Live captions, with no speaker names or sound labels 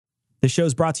The show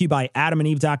is brought to you by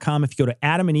adamandeve.com. If you go to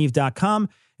adamandeve.com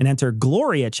and enter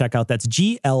Glory at checkout, that's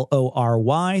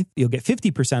Glory, you'll get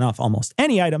 50% off almost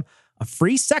any item, a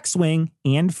free sex swing,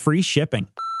 and free shipping.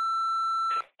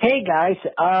 Hey guys,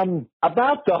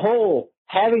 about the whole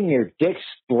having your dick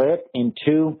split in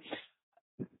two,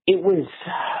 it was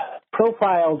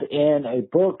profiled in a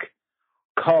book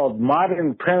called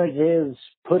Modern Primitives,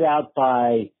 put out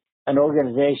by an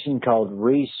organization called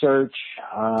Research.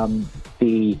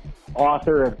 The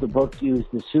author of the book used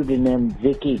the pseudonym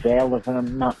Vicky Vale, if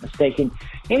I'm not mistaken.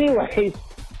 Anyways,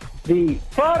 the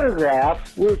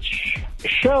photograph, which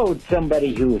showed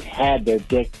somebody who had their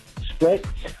dick split,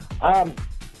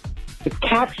 the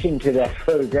caption to that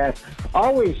photograph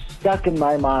always stuck in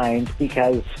my mind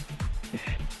because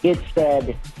it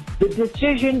said, "The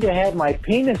decision to have my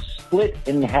penis split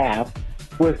in half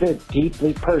was a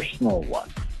deeply personal one."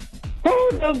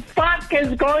 Who the fuck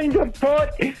is going to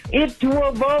put it to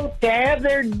a vote to have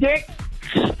their dick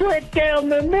split down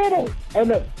the middle? And,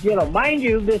 mind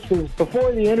you, this was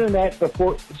before the internet,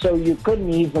 so you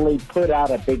couldn't easily put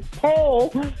out a big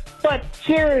poll. But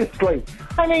seriously,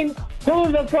 I mean,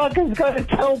 who the fuck is going to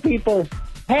tell people,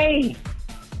 hey,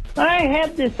 I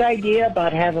have this idea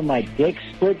about having my dick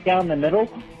split down the middle.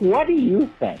 What do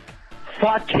you think?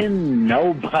 Fucking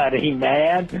nobody,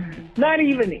 man. Not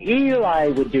even Eli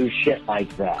would do shit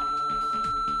like that.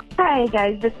 Hi,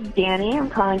 guys. This is Danny. I'm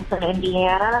calling from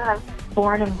Indiana. I'm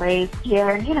born and raised here.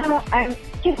 And, I'm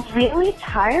getting really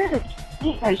tired of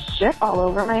seeing my shit all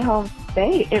over my home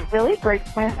state. It really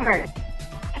breaks my heart.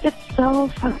 It's so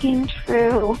fucking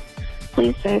true.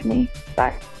 Please save me.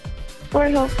 Bye.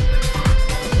 Glory Hope.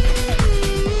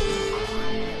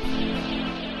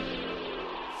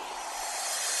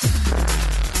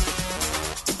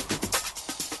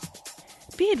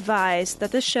 Be advised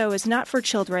that this show is not for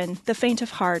children, the faint of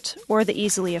heart, or the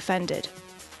easily offended.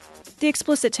 The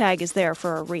explicit tag is there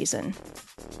for a reason.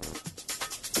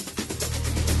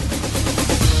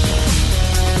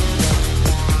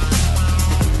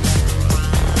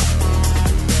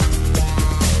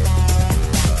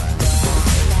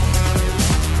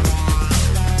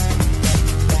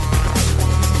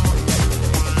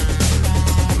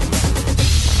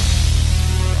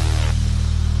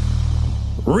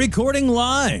 Recording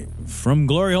live from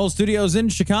Glory Hole Studios in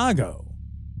Chicago,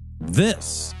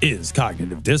 this is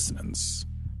Cognitive Dissonance.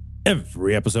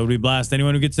 Every episode we blast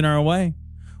anyone who gets in our way.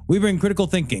 We bring critical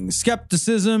thinking,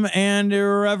 skepticism, and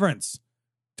irreverence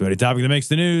to any topic that makes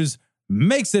the news,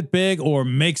 makes it big, or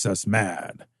makes us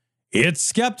mad. It's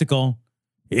skeptical,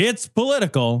 it's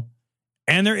political,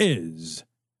 and there is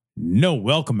no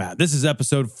welcome mat. This is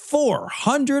episode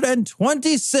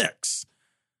 426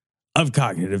 of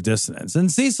Cognitive Dissonance. And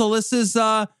Cecil, this is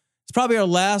it's probably our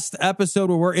last episode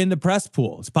where we're in the press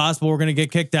pool. It's possible we're going to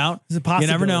get kicked out. It's a possibility.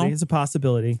 You never know. It's a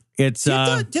possibility. It's do you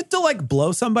have to like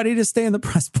blow somebody to stay in the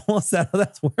press pool? Is that how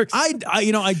that works? I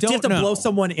don't do you have to blow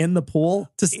someone in the pool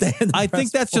to stay in the I press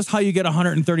think that's pool? just how you get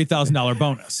 $130,000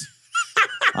 bonus.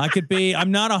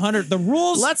 I'm not 100. The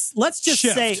rules. Let's just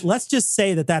shift.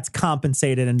 say that that's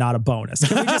compensated and not a bonus.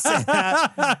 Can we just say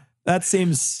that? That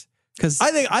seems. Because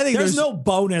I think there's no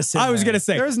bonus. I was going to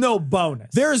say there's no bonus.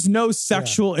 There is no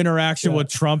sexual interaction with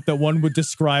Trump that one would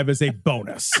describe as a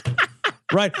bonus,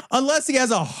 right? Unless he has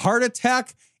a heart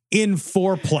attack in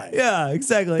foreplay. Yeah,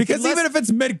 exactly. Because even if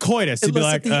it's mid-coitus, you'd be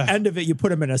like, at the end of it, you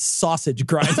put him in a sausage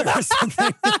grinder or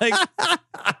something.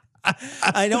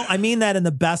 I mean that in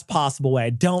the best possible way. I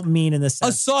don't mean in the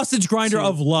sense a sausage grinder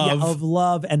of love, of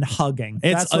love and hugging.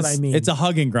 That's what I mean. It's a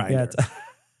hugging grinder. Yeah,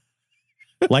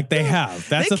 like they have.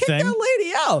 That's they a thing. They kicked that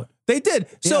lady out. They did.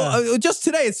 So just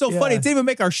today, it's so funny. It didn't even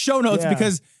make our show notes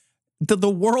because the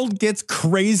world gets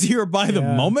crazier by the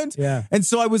moment. Yeah. And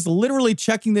so I was literally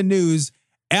checking the news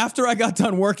after I got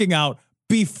done working out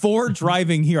before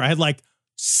driving here. I had like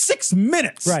 6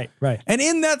 minutes. Right. And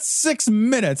in that 6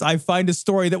 minutes, I find a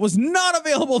story that was not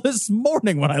available this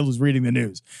morning when I was reading the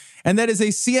news. And that is a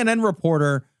CNN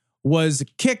reporter was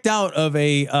kicked out of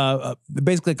a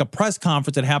basically like a press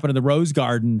conference that happened in the Rose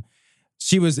Garden.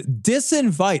 She was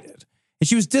disinvited. And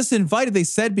she was disinvited, they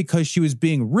said, because she was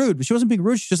being rude. But she wasn't being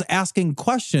rude. She was just asking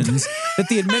questions that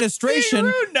the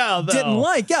administration didn't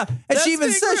like. Yeah. And she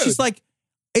even said, she's like,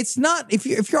 it's not,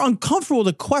 if you're uncomfortable with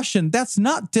a question, that's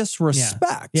not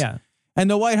disrespect. Yeah. And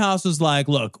the White House was like,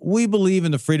 look, we believe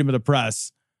in the freedom of the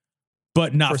press,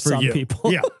 but not for some you.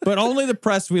 people. Yeah. But only the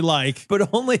press we like. But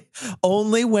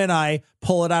only when I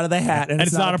pull it out of the hat and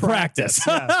it's not a practice.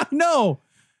 Yeah. No.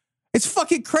 It's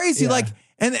fucking crazy. Yeah. Like,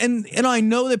 and I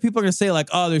know that people are going to say like,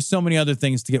 oh, there's so many other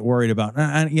things to get worried about.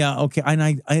 And yeah, okay. And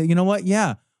I you know what?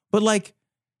 Yeah. But like,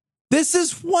 This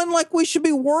is one like we should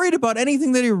be worried about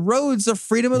anything that erodes the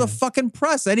freedom of the fucking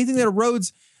press, anything that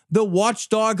erodes the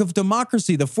watchdog of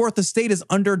democracy. The Fourth Estate is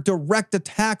under direct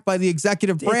attack by the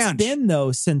executive branch. It's been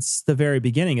though since the very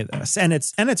beginning of this, and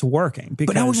it's working.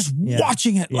 Because, but now we're just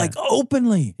watching it like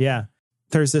openly. Yeah,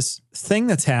 there's this thing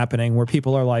that's happening where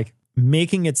people are like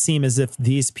making it seem as if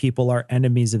these people are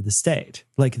enemies of the state,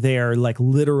 like they are like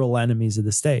literal enemies of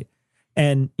the state.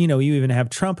 And you know, you even have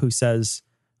Trump who says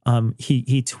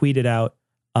he tweeted out.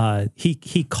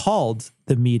 He called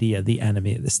the media the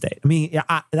enemy of the state. I mean,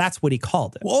 that's what he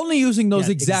called it. Well, only using those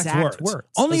exact words.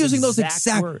 Only using those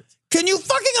exact words. Can you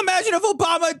fucking imagine if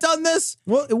Obama had done this?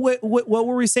 Well, what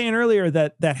were we saying earlier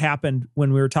that happened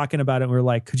when we were talking about it? We were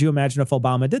like, could you imagine if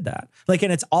Obama did that? Like,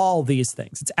 and it's all these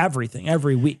things. It's everything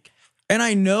every week. And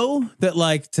I know that,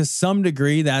 like, to some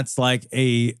degree, that's like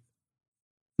a.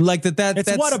 Like that's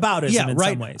whataboutism in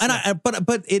some ways. And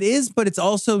but it is, but it's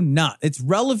also not. It's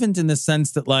relevant in the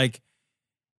sense that, like,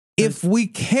 if we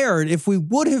cared, if we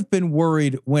would have been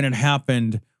worried when it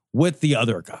happened with the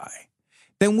other guy,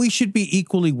 then we should be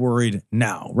equally worried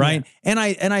now, right? Yeah.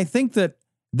 And I think that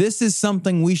this is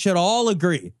something we should all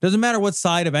agree. Doesn't matter what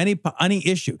side of any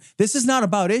issue. This is not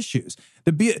about issues.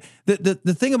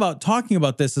 The thing about talking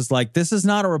about this is, like, this is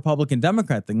not a Republican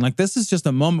Democrat thing. Like, this is just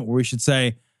a moment where we should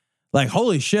say, like,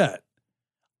 holy shit,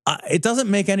 it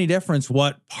doesn't make any difference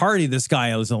what party this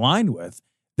guy is aligned with.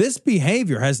 This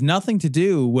behavior has nothing to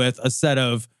do with a set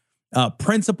of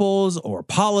principles or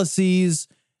policies.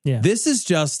 Yeah. This is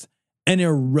just an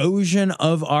erosion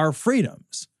of our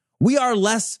freedoms. We are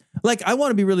less, like, I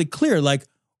want to be really clear, like,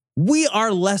 we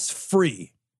are less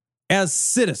free as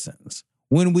citizens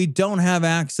when we don't have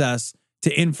access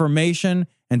to information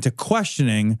and to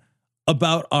questioning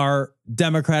about our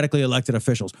democratically elected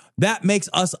officials. That makes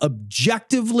us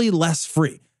objectively less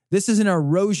free. This is an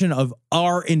erosion of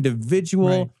our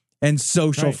individual and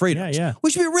social freedoms. Yeah.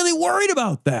 We should be really worried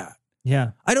about that.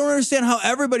 Yeah. I don't understand how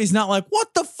everybody's not like,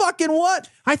 what the fucking what?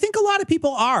 I think a lot of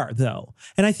people are, though.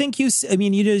 And I think you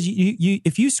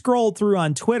if you scroll through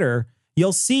on Twitter,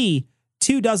 you'll see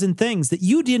 24 things that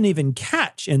you didn't even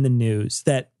catch in the news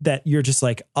that you're just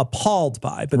like appalled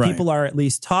by, but people are at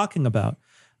least talking about.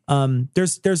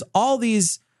 There's all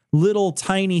these little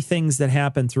tiny things that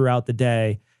happen throughout the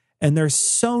day, and they're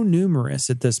so numerous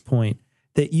at this point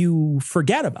that you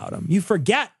forget about them. You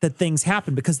forget that things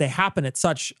happen because they happen at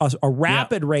such a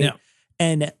rapid rate,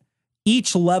 and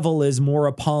each level is more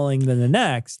appalling than the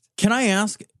next. Can I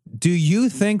ask, do you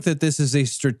think that this is a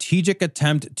strategic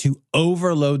attempt to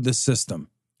overload the system?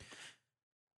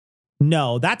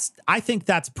 No, I think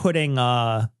that's putting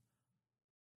a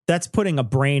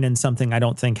brain in something I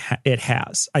don't think it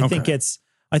has. I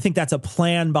think that's a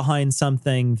plan behind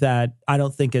something that I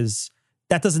don't think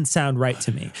that doesn't sound right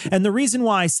to me. And the reason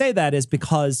why I say that is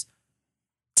because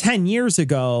 10 years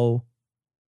ago,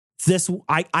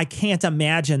 I can't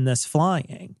imagine this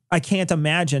flying. I can't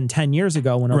imagine 10 years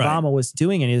ago when Obama was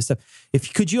doing any of this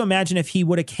stuff. Could you imagine if he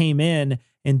would have came in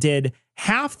and did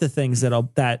half the things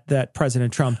that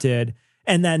President Trump did?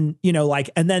 And then, he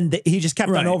just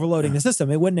kept on overloading the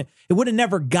system. It would have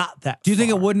never got that. Do you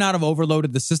think it would not have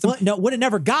overloaded the system? Well, no, it would have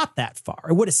never got that far.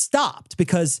 It would have stopped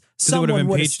because someone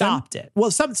would have stopped it.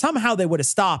 Well, somehow they would have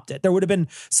stopped it. There would have been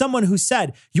someone who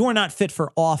said, "You're not fit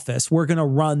for office. We're going to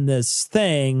run this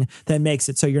thing that makes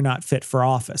it so you're not fit for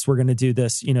office. We're going to do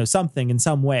this, something in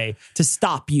some way to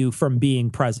stop you from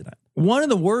being president." One of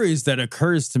the worries that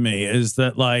occurs to me is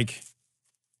that, like,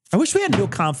 I wish we had no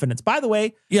confidence. By the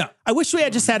way, I wish we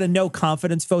had just had a no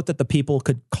confidence vote that the people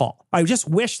could call. I just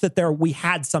wish that we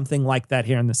had something like that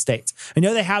here in the States. I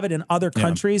know they have it in other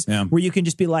countries where you can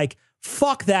just be like,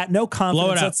 fuck that, no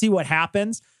confidence. Let's see what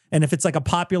happens. And if it's like a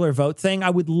popular vote thing, I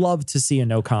would love to see a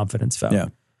no confidence vote. Yeah.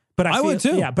 But I would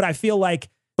too. Yeah, but I feel like.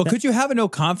 But could you have a no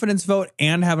confidence vote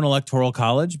and have an electoral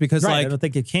college? Because I don't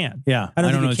think you can. Yeah, I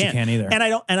don't know if you can either.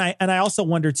 And I also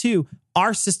wonder too,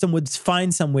 our system would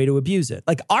find some way to abuse it.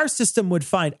 Like our system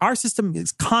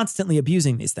is constantly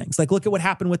abusing these things. Like look at what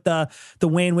happened with the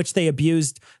way in which they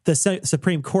abused the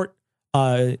Supreme Court.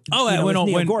 When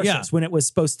it was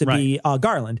supposed to be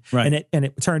Garland, and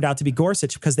it turned out to be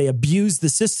Gorsuch because they abused the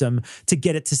system to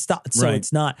get it to stop. So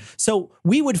it's not. So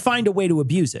we would find a way to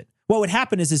abuse it. What would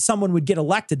happen is someone would get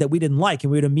elected that we didn't like,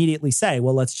 and we would immediately say,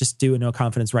 well, let's just do a no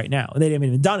confidence right now. And they didn't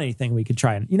even done anything we could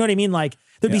try. And you know what I mean? Like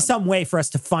there'd be some way for us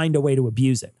to find a way to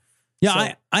abuse it. Yeah.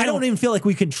 So I don't even feel like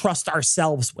we can trust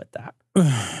ourselves with that.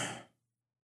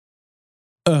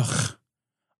 Ugh.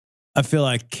 I feel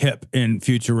like Kip in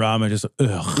Futurama just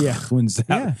wins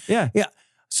that. Yeah.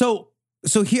 So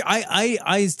here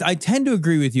I tend to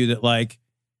agree with you that, like,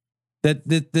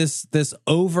 that this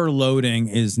overloading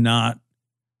is not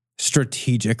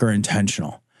strategic or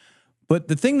intentional. But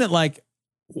the thing that, like,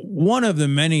 one of the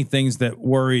many things that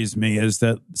worries me is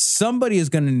that somebody is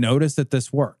going to notice that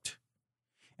this worked.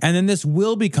 And then this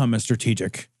will become a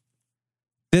strategic.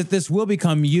 That this will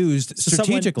become used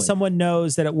strategically. Someone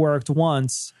knows that it worked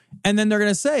once. And then they're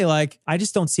going to say, like, I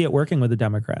just don't see it working with a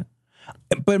Democrat.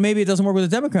 But maybe it doesn't work with a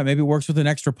Democrat. Maybe it works with an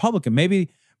ex-Republican. Maybe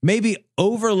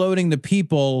overloading the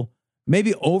people,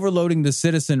 maybe overloading the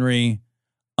citizenry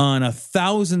on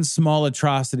 1,000 small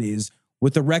atrocities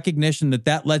with the recognition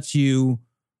that lets you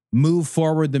move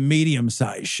forward the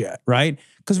medium-sized shit, right?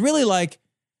 Because really, like,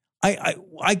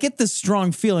 I get this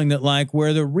strong feeling that, like,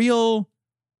 where the real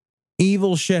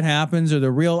evil shit happens, or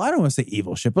the real, I don't want to say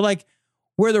evil shit, but like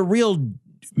where the real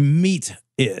meat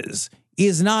is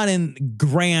not in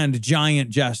grand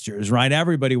giant gestures, right?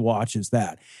 Everybody watches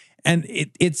that. And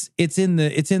it's in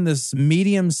this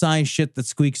medium-sized shit that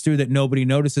squeaks through that nobody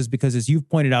notices because, as you've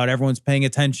pointed out, everyone's paying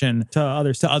attention to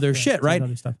other shit, right?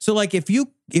 So like if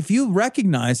you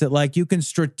recognize that, like, you can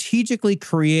strategically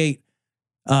create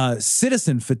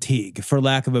citizen fatigue, for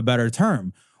lack of a better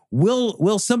term,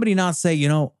 will somebody not say, you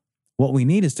know, what we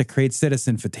need is to create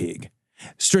citizen fatigue?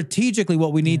 Strategically,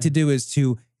 what we need to do is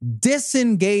to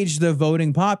disengage the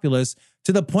voting populace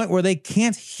to the point where they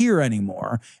can't hear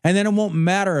anymore. And then it won't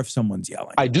matter if someone's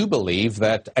yelling. I do believe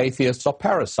that atheists are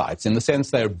parasites in the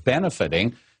sense they're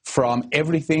benefiting from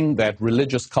everything that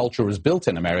religious culture is built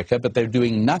in America, but they're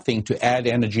doing nothing to add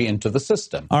energy into the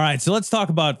system. All right, so let's talk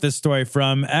about this story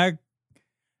from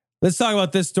This story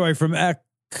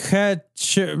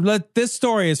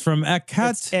is from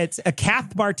Ekat. It's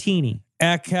Akath Bartini.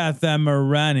 Ekath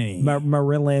Marani.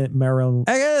 Maryland.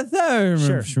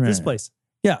 Sure. This place.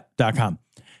 Yeah, .com.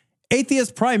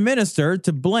 Atheist prime minister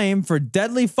to blame for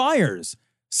deadly fires,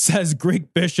 says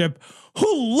Greek bishop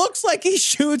who looks like he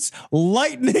shoots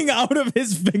lightning out of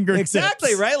his fingertips.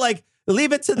 Exactly, right? Like,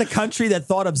 leave it to the country that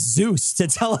thought of Zeus to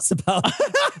tell us about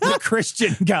the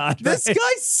Christian God. This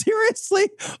guy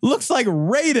seriously looks like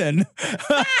Raiden.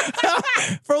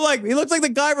 He looks like the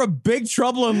guy from Big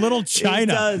Trouble in Little China. He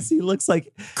does. He looks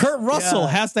like Kurt Russell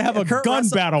has to have a gun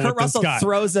battle with this guy.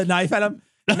 Throws a knife at him.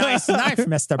 Nice knife,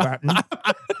 Mr. Burton.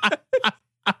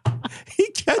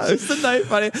 He catches the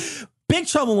knife on it. Big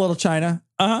Trouble in Little China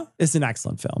is an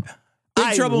excellent film.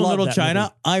 Big Trouble in Little China,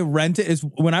 movie. I rent it.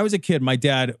 When I was a kid, my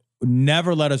dad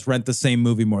never let us rent the same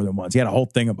movie more than once. He had a whole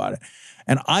thing about it.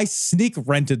 And I sneak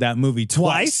rented that movie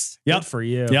twice. Yep. Good for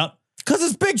you. Yep. Because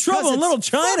it's Big Trouble in Little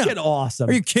China. Fucking awesome.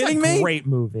 Are you kidding me? Great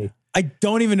movie. I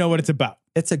don't even know what it's about.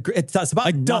 It's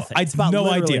about nothing. I have no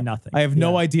idea. Nothing. I have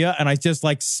no idea, and I just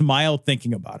like smile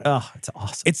thinking about it. Oh, it's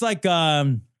awesome. It's like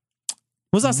when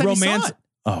was the last time you saw it?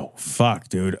 Oh fuck,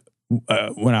 dude.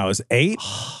 When I was 8.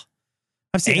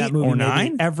 I've seen 8 that movie or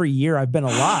 9 every year I've been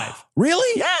alive.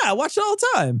 Really? Yeah, I watch it all the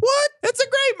time. What? It's a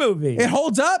great movie. It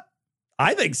holds up?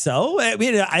 I think so. I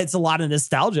mean, it's a lot of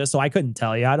nostalgia, so I couldn't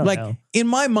tell you. I don't know. In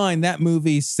my mind, that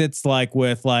movie sits like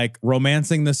with like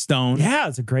Romancing the Stone. Yeah,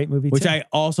 it's a great movie which too. I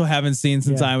also haven't seen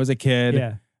since I was a kid.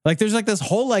 Yeah. Like there's like this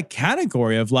whole like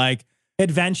category of like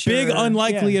adventure, big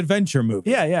unlikely adventure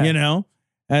movies. Yeah. You know?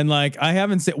 And like I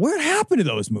haven't seen, what happened to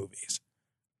those movies?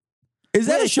 Is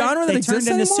that a genre that exists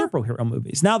turned into anymore? superhero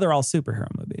movies? Now they're all superhero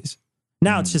movies.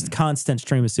 Now it's just constant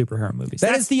stream of superhero movies.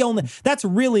 That's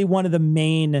really one of the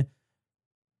main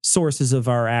sources of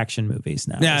our action movies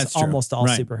now. Yeah, it's almost all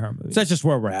superhero movies. So that's just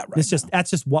where we're at right now.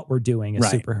 That's just what we're doing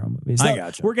as superhero movies. So I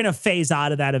gotcha. We're going to phase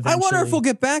out of that eventually. I wonder if we'll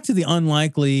get back to the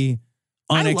unlikely,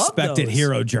 unexpected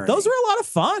hero journey. Those were a lot of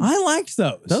fun. I liked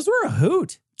those. Those were a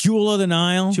hoot. Jewel of the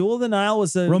Nile. Jewel of the Nile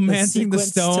was a Romancing the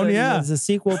Stone. It was a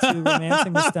sequel to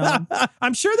Romancing the Stone.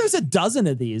 I'm sure there's a dozen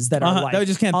of these that are like I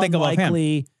just can't think of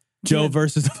offhand. Joe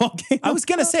versus the volcano. I was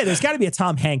going to say, there's got to be a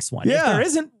Tom Hanks one. Yeah. If there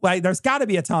isn't, like, there's got to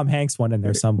be a Tom Hanks one in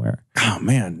there somewhere. Oh,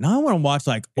 man. Now I want to watch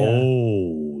like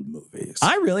old movies.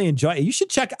 I really enjoy it. You should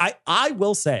check. I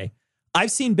will say, I've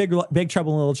seen Big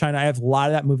Trouble in Little China. I have a lot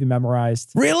of that movie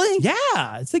memorized. Really? Yeah.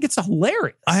 I think it's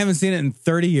hilarious. I haven't seen it in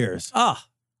 30 years. Oh,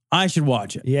 I should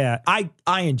watch it. Yeah. I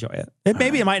enjoy it.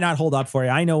 Maybe it might not hold up for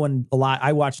you. I know when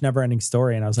I watched Neverending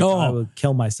Story and I was like, I would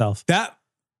kill myself. That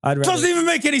doesn't even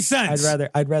make any sense.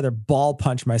 I'd rather ball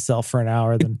punch myself for an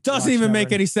hour than it doesn't even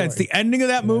make any sense. The ending of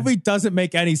that movie doesn't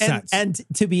make any sense. And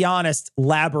to be honest,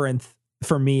 Labyrinth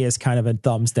for me is kind of a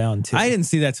thumbs down too. I didn't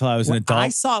see that till I was an adult. I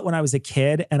saw it when I was a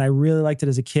kid and I really liked it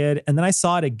as a kid. And then I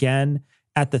saw it again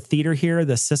at the theater here,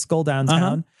 the Siskel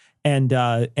downtown. And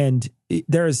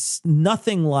there's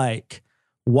nothing like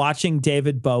watching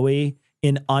David Bowie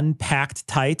in unpacked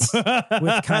tights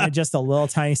with kind of just a little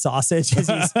tiny sausage. As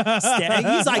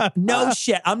he's like, no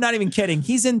shit. I'm not even kidding.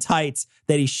 He's in tights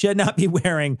that he should not be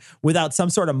wearing without some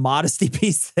sort of modesty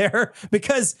piece there,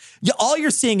 because all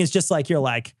you're seeing is just like, you're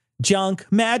like, junk,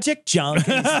 magic, junk.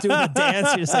 And he's doing a dance.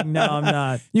 You're just like, no, I'm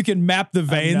not. You can map the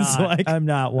veins. I'm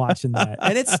not watching that.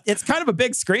 And it's kind of a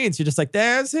big screen. So you're just like,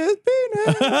 there's his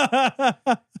penis.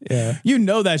 Yeah. You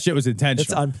know that shit was intentional.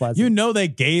 It's unpleasant. You know they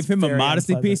gave him a very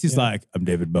modesty unpleasant, piece. He's yeah. like, I'm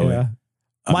David Bowie. Yeah.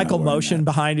 I'm Michael not wearing Motion that.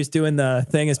 behind who's doing the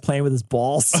thing is playing with his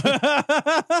balls.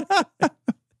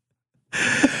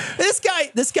 This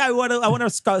guy, I want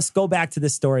to go back to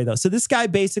this story though. So this guy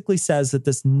basically says that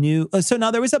this new, so now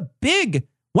there was a big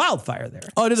wildfire there.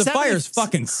 Oh, dude, the fire's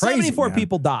fucking crazy. 74 man.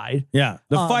 people died. Yeah,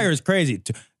 the fire is crazy.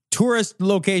 Tourist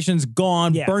locations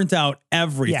gone, Yeah. burnt out,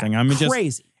 everything. Yeah, I mean, just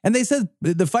crazy. And they said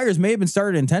the fires may have been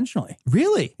started intentionally.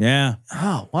 Really? Yeah.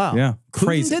 Oh, wow. Yeah. Putin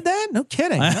Crazy. did that? No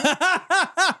kidding.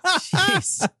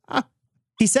 Jeez.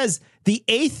 He says the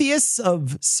atheists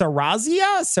of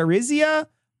Sarizia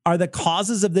are the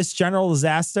causes of this general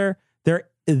disaster.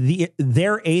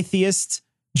 Their atheist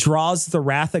draws the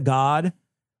wrath of God.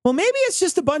 Well, maybe it's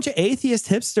just a bunch of atheist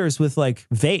hipsters with like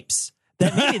vapes.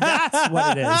 That maybe that's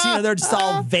what it is. You know, they're just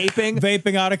all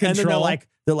vaping out of control. and then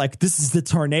they're like, this is the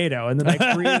tornado, and then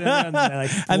like breathe it in, and they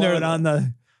like And blow they're it on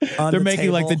the. They're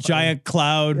making like the giant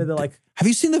cloud. Yeah, they're like, have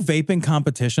you seen the vaping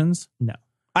competitions? no.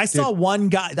 I saw one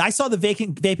guy. I saw the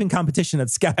vaping competition at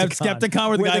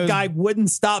Skepticon. Where the guy wouldn't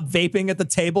stop vaping at the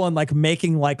table and like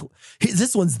making like,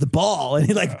 this one's the ball, and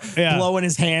he like blow in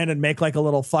his hand and make like a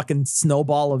little fucking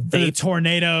snowball of vape. A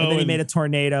tornado. And then he made a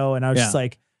tornado, and I was just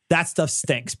like, that stuff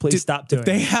stinks. Please stop doing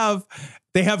it.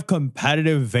 They have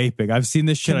competitive vaping. I've seen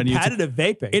this shit on YouTube. Competitive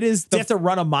vaping. It is. You have to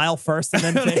run a mile first, and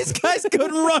then These guys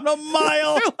couldn't run a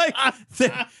mile.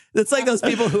 It's like those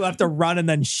people who have to run and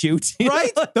then shoot,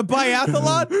 Right? The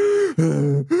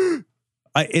biathlon.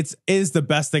 It is the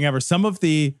best thing ever. Some of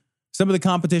the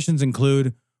competitions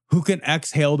include who can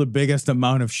exhale the biggest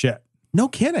amount of shit. No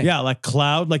kidding. Yeah, like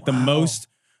cloud, like the most.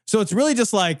 So it's really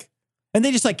just like. And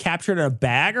they just like capture it in a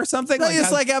bag or something. They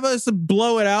just like have us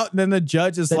blow it out, and then the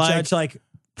judge is like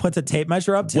puts a tape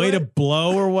measure up to way it. to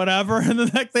blow or whatever, and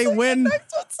then they win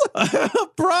a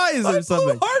prize or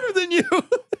something. Harder than you.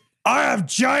 I have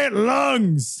giant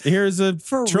lungs. Here's a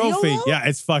trophy. real? Yeah,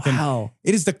 it's fucking. Wow.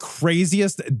 It is the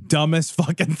craziest, dumbest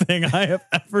fucking thing I have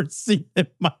ever seen in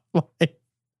my life.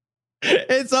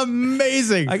 It's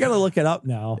amazing. I gotta look it up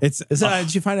now.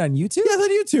 Did you find it on YouTube? Yeah,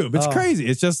 it's on YouTube. It's crazy.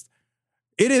 It's just.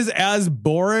 It is as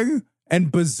boring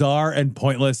and bizarre and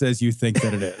pointless as you think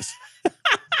that it is.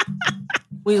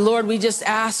 Lord, we just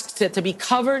ask to be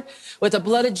covered with the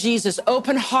blood of Jesus.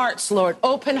 Open hearts, Lord.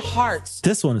 Open hearts.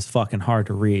 This one is fucking hard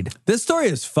to read. This story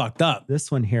is fucked up. This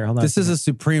one here. Hold on. This is a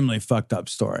supremely fucked up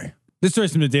story. This story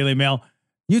is from the Daily Mail.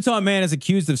 Utah man is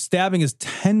accused of stabbing his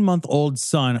 10-month-old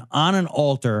son on an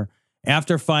altar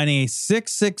after finding a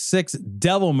 666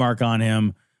 devil mark on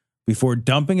him before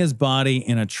dumping his body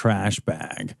in a trash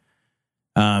bag.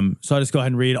 So I'll just go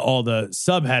ahead and read all the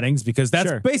subheadings because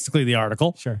that's basically the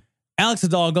article. Sure. Alex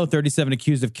Hidalgo, 37,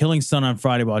 accused of killing son on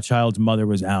Friday while child's mother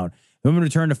was out. The woman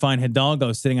returned to find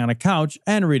Hidalgo sitting on a couch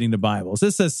and reading the Bible. So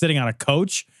this says sitting on a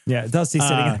coach. Yeah, it does say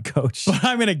sitting on a coach. But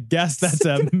I'm going to guess that's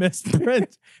a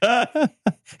misprint.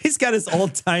 He's got his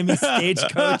old-timey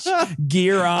stagecoach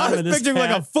gear on. I was with his picturing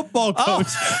like a football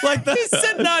coach. Like he's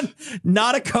sitting on,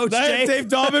 not a coach, Dave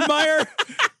Daubenmire.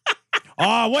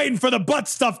 Waiting for the butt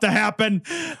stuff to happen.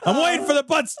 I'm waiting for the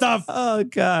butt stuff. Oh,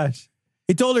 gosh.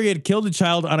 He told her he had killed a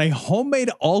child on a homemade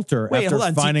altar after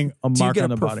finding a mark on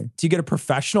the body. Do you get a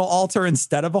professional altar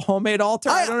instead of a homemade altar?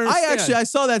 I don't understand. I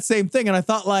saw that same thing and I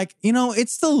thought like,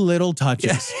 it's the little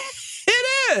touches.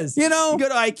 It is. You go to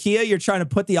IKEA, you're trying to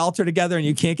put the altar together and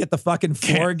you can't get the fucking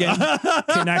floor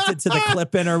connected to the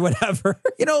clip-in or whatever.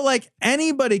 Like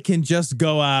anybody can just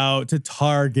go out to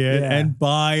Target and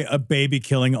buy a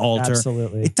baby-killing altar.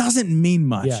 Absolutely. It doesn't mean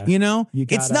much,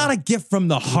 it's not a gift from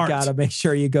the heart. You got to make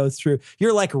sure you go through.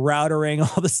 You're like routering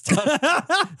all the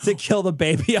stuff to kill the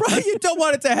baby. Right? You don't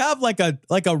want it to have like a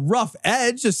rough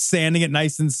edge, just sanding it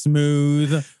nice and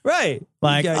smooth. Right.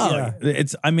 Like,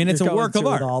 it's a work of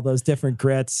art. All those different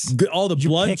grits. All the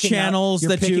blood channels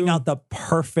you're picking out the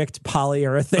perfect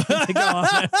polyurethane to go on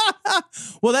it.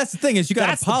 Well, that's the thing is you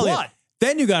got to poly it.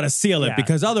 Then you got to seal it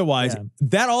because otherwise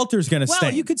that altar is going to stain.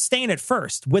 Well, you could stain it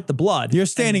first with the blood. You're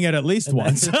staining it at least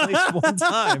once. At least one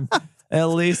time. At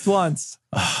least once.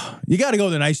 You got to go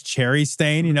with a nice cherry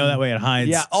stain. That way it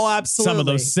hides absolutely. some of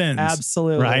those sins.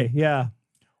 Absolutely. Right? Yeah.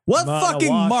 What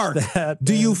fucking mark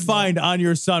do you find on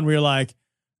your son where you're like,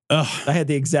 I had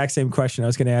the exact same question I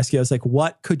was going to ask you. I was like,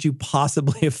 what could you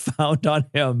possibly have found on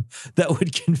him that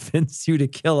would convince you to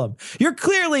kill him? You're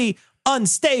clearly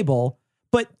unstable,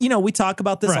 but, we talk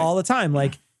about this all the time.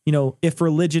 Like, if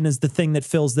religion is the thing that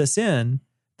fills this in,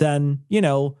 then,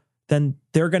 then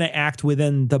they're going to act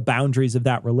within the boundaries of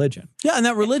that religion. Yeah, and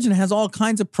that religion has all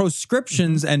kinds of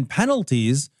proscriptions and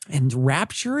penalties. And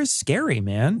rapture is scary,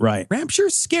 man. Right. Rapture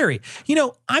is scary.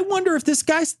 I wonder if this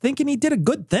guy's thinking he did a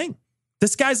good thing.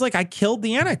 This guy's like, I killed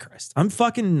the Antichrist. I'm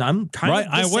kind of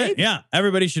the savior. Yeah,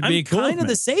 everybody should be cool. I'm kind of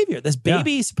the savior. This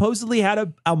baby supposedly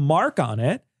had a mark on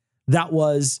it that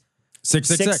was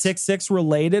 666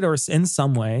 related or in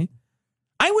some way.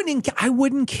 I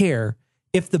wouldn't care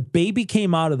if the baby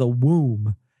came out of the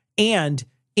womb and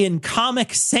in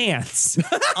Comic Sans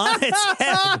on its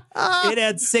head it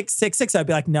had 666. I'd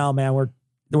be like, no, man, we're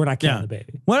not killing the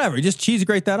baby. Whatever, just cheese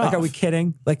grate that off. Are we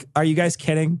kidding? Like, are you guys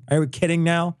kidding? Are we kidding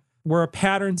now? We're a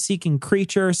pattern-seeking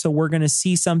creature, so we're going to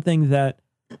see something that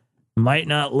might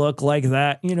not look like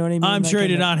that. You know what I mean? I'm sure he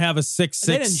did not have a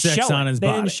 666 on his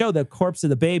body. They didn't show the corpse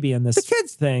of the baby in this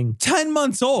thing. 10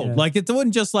 months old. Yeah. Like, it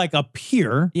wouldn't just like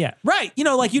appear. Yeah. Right.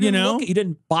 Like you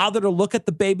didn't bother to look at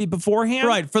the baby beforehand.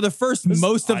 Right. For the first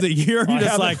most of the year, you're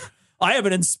just like, I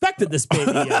haven't inspected this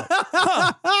baby yet.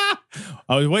 Huh.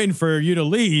 I was waiting for you to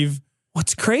leave.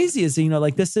 What's crazy is,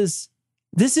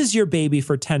 this is your baby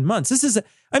for 10 months.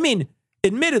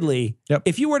 Admittedly,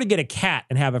 if you were to get a cat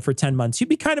and have it for 10 months, you'd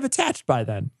be kind of attached by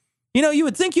then. You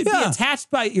would think you'd be attached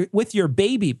with your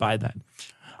baby by then.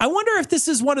 I wonder if this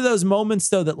is one of those moments,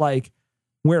 though, that like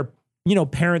where,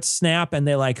 parents snap and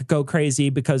they like go crazy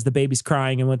because the baby's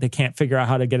crying and they can't figure out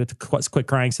how to get it to quit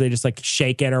crying. So they just like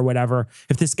shake it or whatever.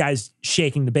 If this guy's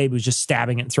shaking the baby, who's just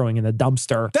stabbing it and throwing it in the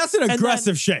dumpster. That's an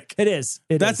aggressive shake. It is.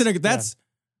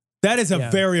 That is a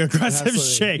very aggressive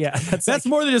shake. Yeah, that's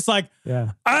more than just like,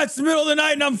 it's the middle of the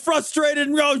night and I'm frustrated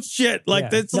and oh shit.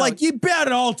 Like, it's like you bet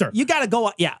an altar. You got to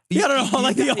go. Yeah. You got to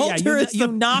like the altar. You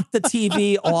knocked the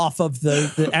TV off of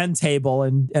the end table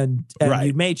and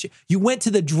you went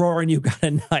to the drawer and you got a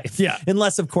knife. Yeah.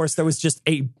 Unless, of course, there was just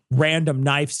a random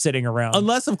knife sitting around.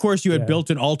 Unless, of course, you had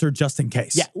built an altar just in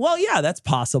case. Yeah. Well, yeah, that's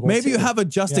possible. Maybe you have a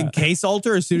just in case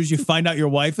altar as soon as you find out your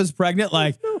wife is pregnant.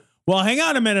 Like, well, hang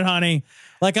on a minute, honey.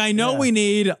 Like, I know we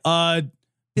need a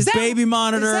baby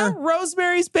monitor. Is that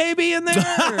Rosemary's Baby in there?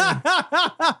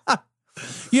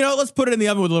 Let's put it in the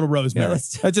oven with a little rosemary.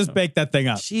 Let's just bake that thing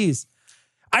up. Jeez.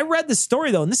 I read the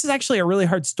story, though, and this is actually a really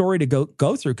hard story to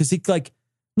go through because he could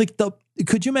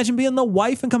you imagine being the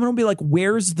wife and coming home and be like,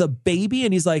 where's the baby?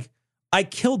 And he's like, I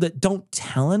killed it. Don't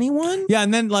tell anyone. Yeah.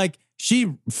 And then like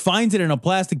she finds it in a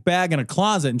plastic bag in a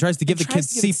closet and tries to give the kid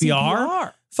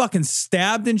CPR. Fucking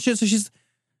stabbed and shit. So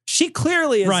she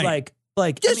clearly is like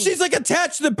she's like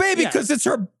attached to the baby because it's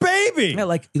her baby. Yeah,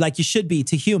 like you should be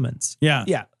to humans. Yeah.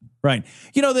 Yeah. Right.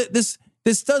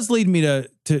 This does lead me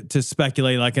to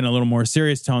speculate like in a little more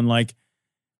serious tone. Like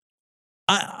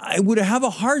I would have a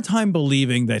hard time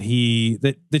believing that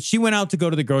that she went out to go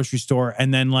to the grocery store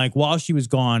and then like while she was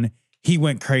gone, he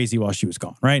went crazy while she was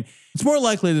gone. Right. It's more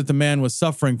likely that the man was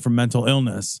suffering from mental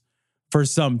illness for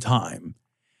some time.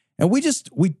 And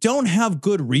we don't have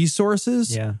good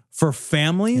resources for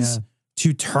families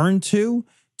to turn to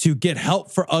get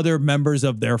help for other members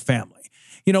of their family.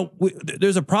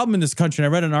 There's a problem in this country,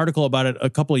 and I read an article about it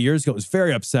a couple of years ago. It was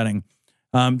very upsetting,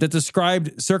 that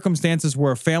described circumstances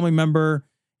where a family member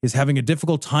is having a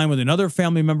difficult time with another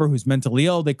family member who's mentally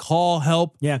ill. They call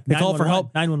help. Yeah, they call for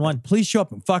help. 911. Please show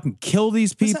up and fucking kill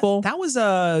these people. That was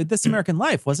This American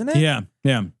Life, wasn't it? Yeah.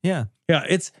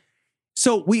 It's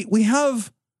so we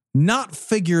have not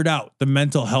figured out the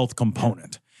mental health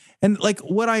component. And like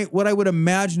what I would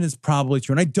imagine is probably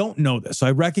true, and I don't know this, so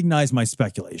I recognize my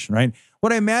speculation, right?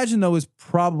 What I imagine, though, is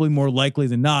probably more likely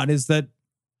than not is that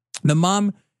the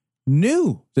mom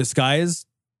knew this guy is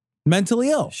mentally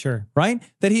ill. Sure. Right?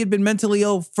 That he had been mentally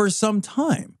ill for some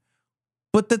time,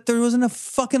 but that there wasn't a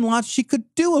fucking lot she could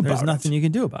do about it. There's nothing you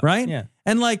can do about it. Right? Yeah.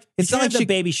 And like, it's not like the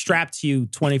baby strapped to you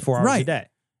 24 hours a day.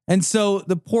 And so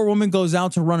the poor woman goes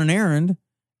out to run an errand,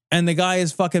 and the guy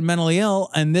is fucking mentally ill,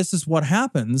 and this is what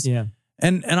happens. Yeah.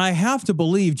 And I have to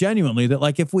believe genuinely that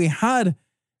like if we had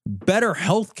better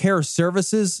healthcare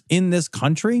services in this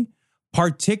country,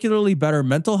 particularly better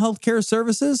mental health care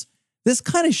services, this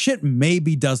kind of shit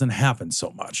maybe doesn't happen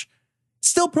so much.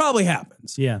 Still probably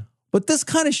happens. Yeah. But this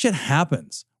kind of shit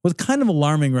happens with kind of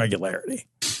alarming regularity.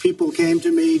 People came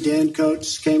to me, Dan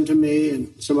Coates came to me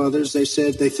and some others. They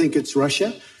said they think it's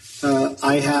Russia.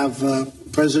 I have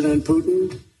President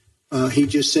Putin. He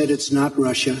just said it's not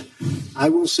Russia. I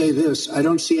will say this. I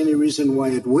don't see any reason why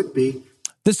it would be.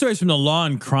 This story is from the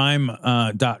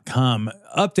lawandcrime.com.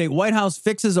 Update, White House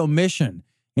fixes omission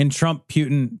in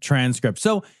Trump-Putin transcript.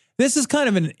 So this is kind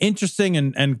of an interesting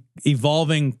and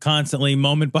evolving constantly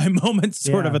moment by moment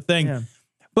sort of a thing. Yeah.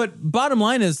 But bottom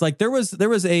line is, like, there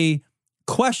was a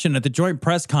question at the joint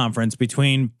press conference with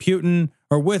Putin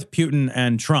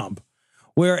and Trump,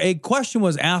 where a question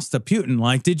was asked of Putin,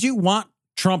 like, did you want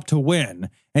Trump to win?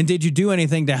 And did you do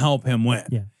anything to help him win?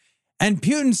 Yeah. And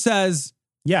Putin says,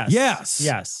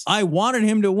 Yes. I wanted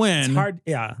him to win. It's hard.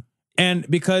 Yeah. And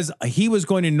because he was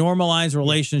going to normalize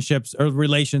relations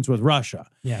with Russia.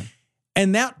 Yeah.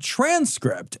 And that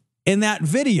transcript in that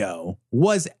video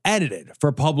was edited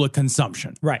for public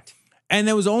consumption. Right. And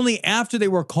it was only after they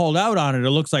were called out on it, it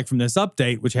looks like, from this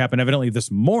update, which happened evidently this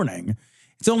morning.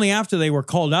 It's only after they were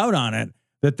called out on it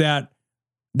that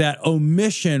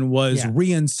omission was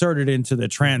reinserted into the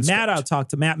transcript.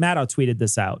 Maddow tweeted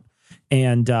this out,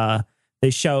 and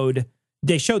they showed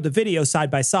the video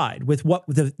side by side with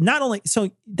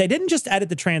so they didn't just edit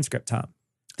the transcript, Tom.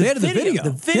 They edited the video.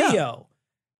 The video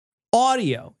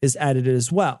audio is edited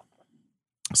as well.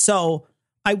 So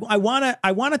I want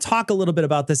to talk a little bit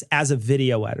about this as a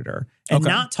video editor and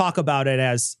not talk about it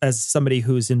as somebody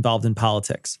who's involved in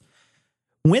politics.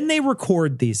 When they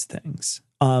record these things,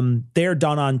 they're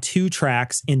done on 2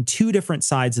 tracks in 2 different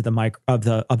sides of the mic of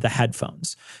the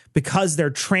headphones, because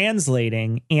they're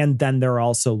translating and then they're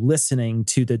also listening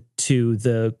to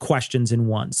the questions in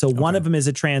one. So one of them is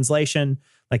a translation,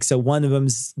 one of them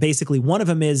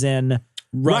is in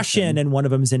Russian and one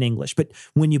of them is in English. But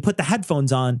when you put the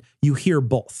headphones on, you hear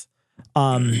both.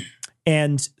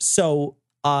 And so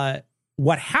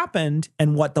what happened,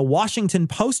 and what the Washington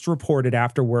Post reported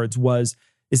afterwards,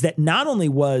 is that not only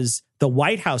was the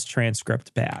White House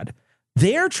transcript bad,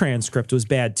 their transcript was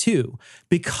bad too,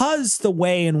 because the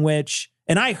way in which,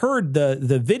 and I heard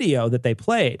the video that they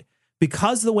played,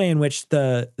 because the way in which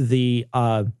the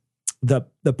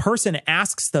person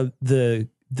asks the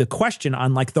question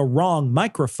on like the wrong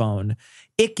microphone,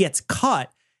 it gets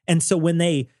cut. And so when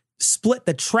they split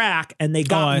the track and they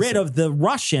got rid of the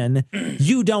Russian,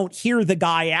 you don't hear the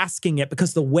guy asking it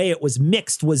because the way it was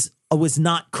mixed was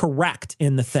not correct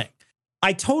in the thing.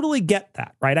 I totally get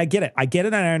that, right? I get it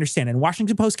and I understand. And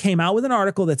Washington Post came out with an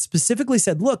article that specifically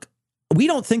said, look, we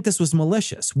don't think this was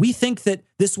malicious. We think that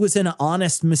this was an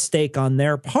honest mistake on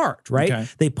their part, right? Okay.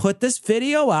 They put this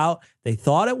video out. They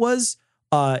thought it was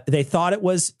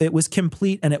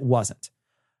complete, and it wasn't.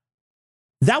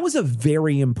 That was a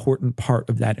very important part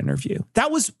of that interview.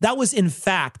 That was in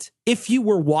fact, if you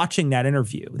were watching that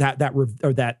interview, that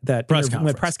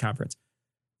press conference,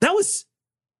 that was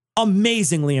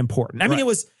amazingly important. I mean, it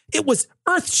was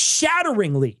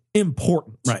earth-shatteringly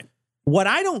important. Right. What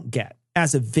I don't get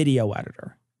as a video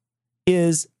editor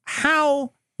is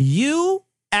how you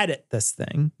edit this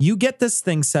thing. You get this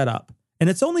thing set up, and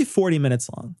it's only 40 minutes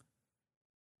long.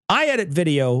 I edit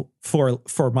video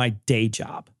for my day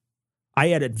job. I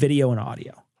edit video and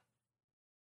audio.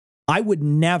 I would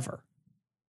never,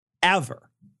 ever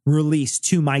release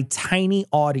to my tiny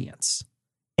audience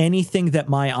anything that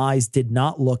my eyes did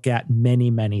not look at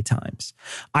many, many times.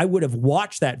 I would have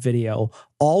watched that video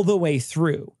all the way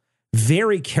through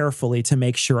very carefully to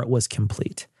make sure it was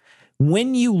complete.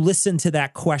 When you listen to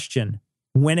that question,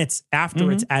 when it's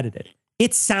after it's edited,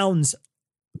 it sounds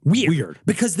weird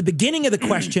because the beginning of the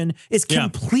question is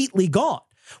completely gone.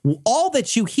 All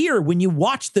that you hear when you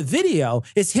watch the video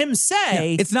is him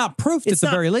say... It's not proofed at the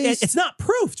very least. It's not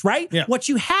proofed, right? Yeah. What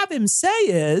you have him say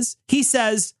is, he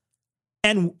says,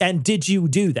 and did you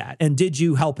do that? And did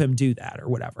you help him do that or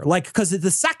whatever? Like, because the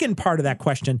second part of that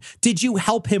question, did you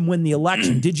help him win the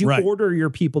election? Did you order your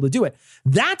people to do it?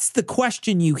 That's the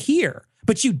question you hear.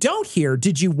 But you don't hear,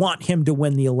 did you want him to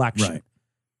win the election? Right.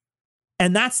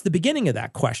 And that's the beginning of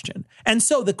that question. And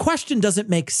so the question doesn't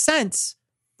make sense.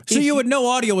 So you would know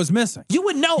audio was missing. You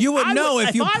would know. You would know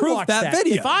if you proved that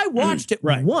video. If I watched it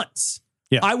once,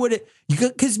 I would,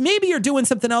 because maybe you're doing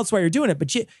something else while you're doing it.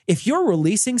 But if you're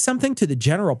releasing something to the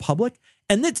general public,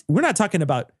 and we're not talking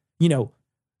about,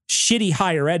 shitty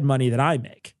higher ed money that I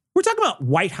make. We're talking about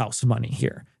White House money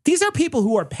here. These are people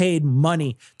who are paid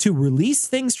money to release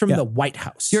things from the White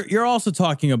House. You're also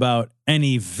talking about an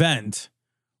event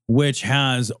which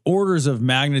has orders of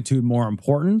magnitude more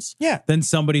importance than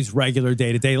somebody's regular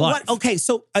day-to-day life. Okay,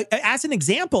 so as an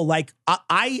example, like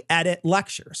I edit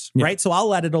lectures, right? So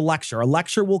I'll edit a lecture. A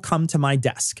lecture will come to my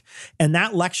desk, and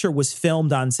that lecture was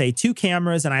filmed on, say, 2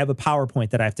 cameras, and I have a PowerPoint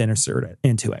that I have to insert it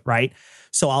into it, right?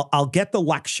 So I'll get the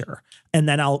lecture and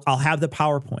then I'll have the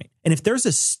PowerPoint. And if there's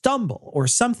a stumble or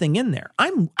something in there,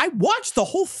 I watch the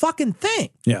whole fucking thing.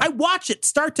 Yeah. I watch it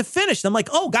start to finish. And I'm like,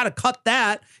 oh, got to cut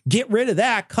that, get rid of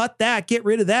that, cut that, get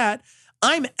rid of that.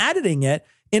 I'm editing it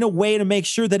in a way to make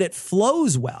sure that it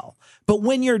flows well. But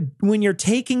when you're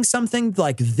taking something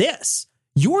like this,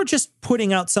 you're just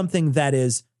putting out something that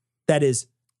is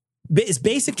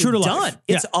basically true to done. Life.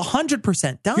 It's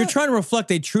 100% done. You're trying to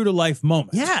reflect a true to life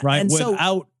moment. Yeah. Right. And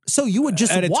without so you would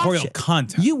just editorial watch it.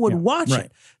 content. You would watch right.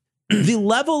 it. The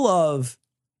level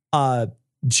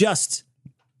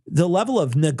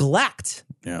of neglect.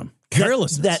 Yeah.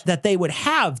 Carelessness. That they would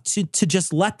have to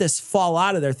just let this fall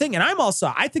out of their thing. And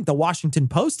I think the Washington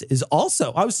Post is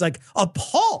also, I was like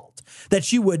appalled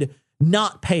that you would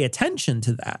not pay attention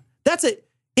to that. That's it.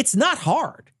 It's not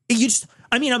hard.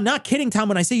 I'm not kidding, Tom,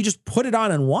 when I say you just put it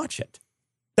on and watch it.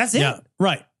 That's it. Yeah,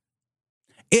 right.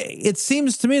 It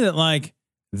seems to me that like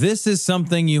this is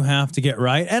something you have to get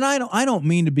right. And I don't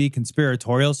mean to be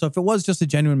conspiratorial. So if it was just a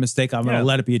genuine mistake, I'm going to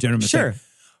let it be a genuine mistake. Sure.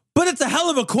 But it's a hell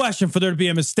of a question for there to be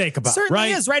a mistake about. Certainly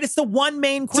right? is, right? It's the one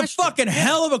main question. It's a fucking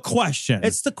hell of a question.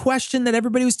 It's the question that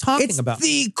everybody was talking about. It's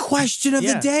the question of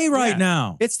the day right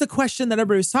now. It's the question that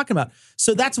everybody was talking about.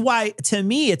 So that's why, to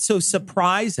me, it's so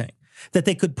surprising that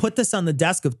they could put this on the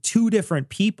desk of two different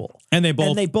people. And they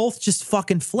both just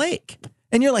fucking flake.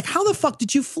 And you're like, how the fuck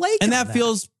did you flake? And that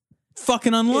feels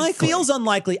fucking unlikely. It feels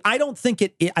unlikely. I don't think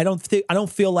I don't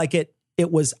feel like it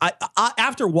was,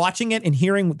 after watching it and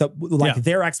hearing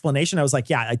their explanation, I was like,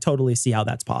 yeah, I totally see how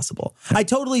that's possible. I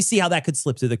totally see how that could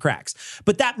slip through the cracks.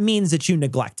 But that means that you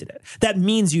neglected it. That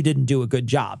means you didn't do a good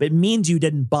job. It means you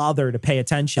didn't bother to pay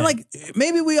attention. And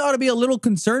maybe we ought to be a little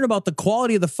concerned about the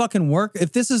quality of the fucking work.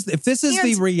 If this is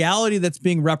the reality that's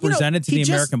being represented to the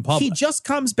American public. He just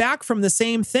comes back from the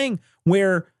same thing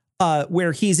where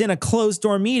he's in a closed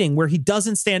door meeting where he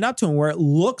doesn't stand up to him, where it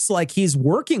looks like he's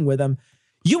working with him.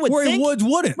 You would think, he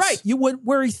wouldn't. Right. You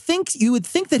would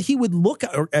think that he would look,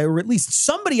 or at least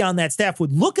somebody on that staff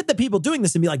would look at the people doing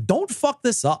this and be like, don't fuck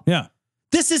this up. Yeah.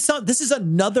 This is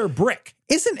another brick.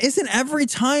 Isn't every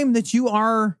time that you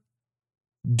are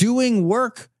doing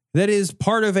work that is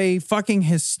part of a fucking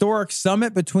historic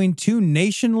summit between two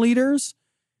nation leaders?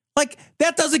 Like,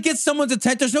 that doesn't get someone's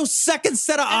attention. There's no second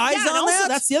set of eyes on also, that.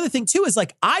 That's the other thing, too, is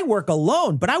like, I work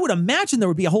alone, but I would imagine there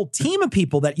would be a whole team of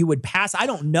people that you would pass. I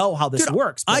don't know how this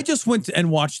works. I just went and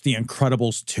watched The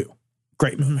Incredibles 2.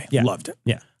 Great movie. Yeah. Loved it.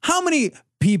 Yeah. How many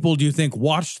people do you think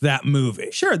watched that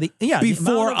movie? Sure.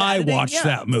 Before I watched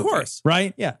that movie. Of course.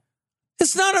 Right? Yeah.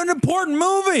 It's not an important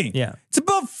movie. Yeah. It's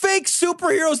about fake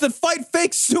superheroes that fight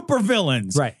fake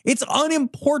supervillains. Right. It's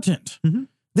unimportant. Mm-hmm.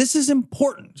 This is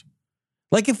important.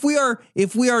 Like if we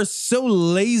are so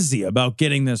lazy about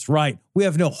getting this right, we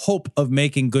have no hope of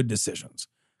making good decisions.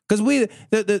 Because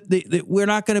we're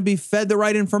not going to be fed the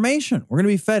right information. We're going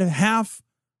to be fed half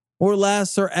or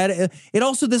less, it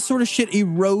also, this sort of shit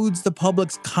erodes the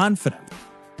public's confidence.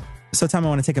 So, Tom, I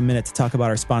want to take a minute to talk about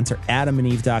our sponsor,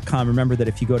 AdamandEve.com. Remember that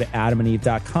if you go to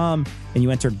AdamandEve.com and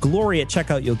you enter Glory at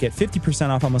checkout, you'll get 50%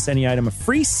 off almost any item, a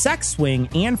free sex swing,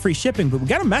 and free shipping. But we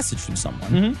got a message from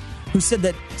someone who said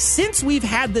that since we've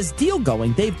had this deal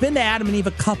going, they've been to Adam and Eve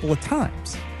a couple of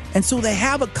times. And so they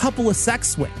have a couple of sex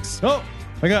swings. Oh,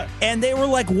 my God. And they were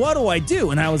like, what do I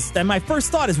do? And my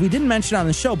first thought is, we didn't mention it on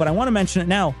the show, but I want to mention it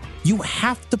now. You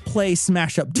have to play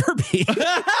Smash Up Derby.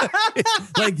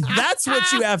 Like, that's what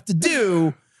you have to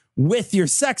do with your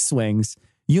sex swings.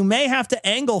 You may have to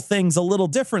angle things a little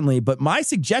differently, but my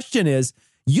suggestion is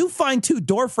you find two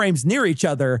door frames near each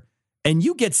other and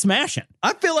you get smashing.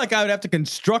 I feel like I would have to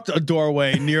construct a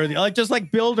doorway near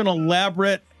build an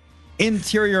elaborate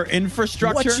interior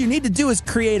infrastructure. What you need to do is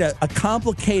create a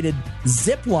complicated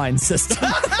zip line system.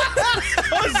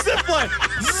 A zip line.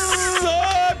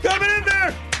 I'm coming in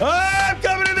there. I'm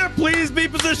coming in there. Please be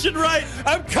positioned right.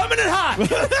 I'm coming in hot.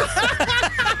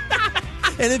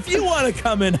 And if you want to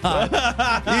come in hot,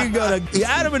 you can go to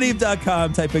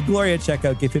adamandeve.com, type in Glory at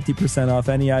checkout, get 50% off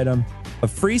any item, a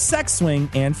free sex swing,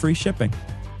 and free shipping.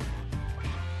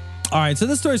 All right, so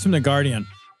this story's from The Guardian.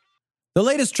 The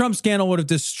latest Trump scandal would have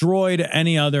destroyed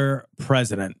any other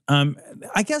president.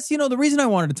 I guess, the reason I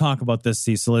wanted to talk about this,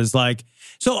 Cecil, is let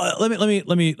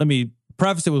me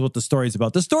preface it with what the story is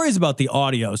about. The story is about the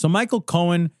audio. So Michael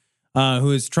Cohen,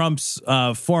 who is Trump's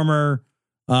former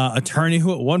attorney,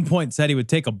 who at one point said he would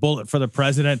take a bullet for the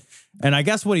president. And I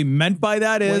guess what he meant by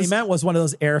that is... What he meant was one of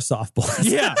those airsoft bullets.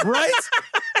 Yeah, right?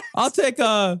 I'll take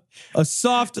a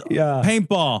soft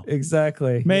paintball.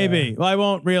 Exactly. Maybe. Yeah. Well, I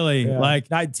won't really.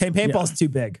 Paintball's too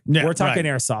big. Yeah, We're talking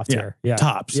right. airsoft here. Yeah.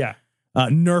 Tops. Yeah.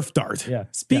 Nerf dart. Yeah.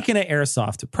 Speaking of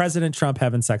airsoft, President Trump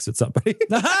having sex with somebody.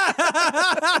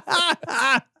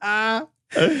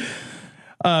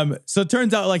 So it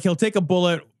turns out like he'll take a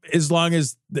bullet as long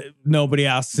as nobody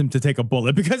asks him to take a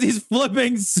bullet because he's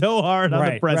flipping so hard on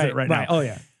the president right now. Oh,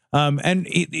 yeah. And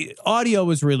the audio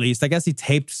was released. I guess he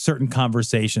taped certain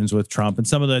conversations with Trump, and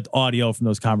some of the audio from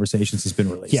those conversations has been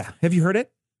released. Yeah. Have you heard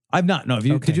it? I've not. No. Have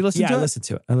you? Okay. Did you listen to it? Yeah, I listened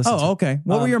to it. I listened to it. Okay.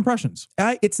 What were your impressions?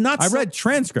 It's not. I read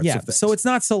transcripts Yeah. of things. So it's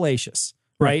not salacious,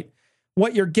 right?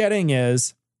 What you're getting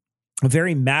is a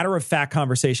very matter-of-fact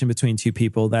conversation between two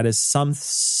people that is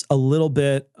a little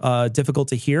bit difficult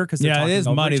to hear because it is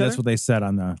muddy. That's what they said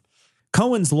on the.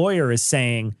 Cohen's lawyer is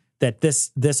saying that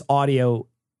this audio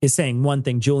is saying one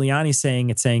thing. Giuliani's saying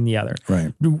it's saying the other.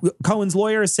 Right. Cohen's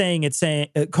lawyer is saying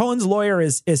Cohen's lawyer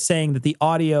is saying that the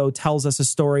audio tells us a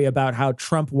story about how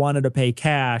Trump wanted to pay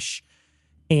cash,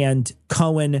 and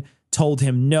Cohen told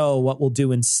him, no, what we'll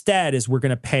do instead is we're going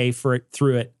to pay for it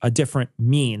through a different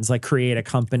means, like create a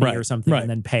company or something and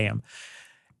then pay him.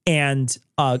 And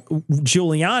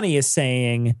Giuliani is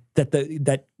saying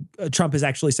that Trump is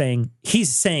actually saying,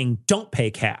 he's saying, don't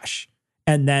pay cash.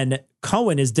 And then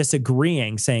Cohen is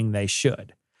disagreeing, saying they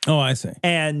should. Oh, I see.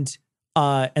 And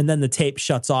then the tape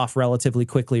shuts off relatively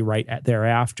quickly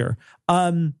thereafter.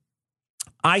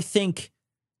 I think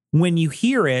when you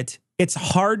hear it, it's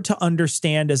hard to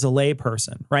understand as a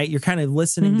layperson, right? You're kind of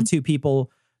listening to two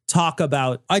people talk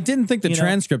about. I didn't think the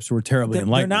transcripts were terribly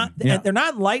enlightening. They're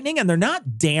not enlightening and they're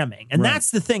not damning. And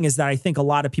that's the thing is that I think a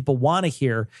lot of people want to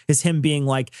hear is him being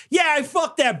like, yeah, I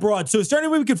fucked that broad. So is there any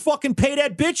way we could fucking pay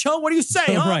that bitch, huh? What do you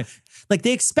say, huh? Right. Like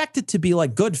they expect it to be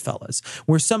like Goodfellas,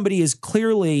 where somebody is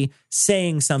clearly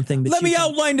saying something that Let me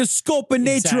outline the scope and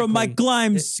nature of my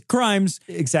crimes.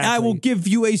 Exactly. I will give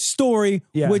you a story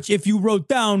which, if you wrote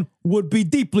down, would be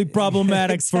deeply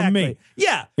problematic for me.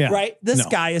 Yeah, right. This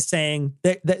guy is saying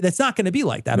that's not going to be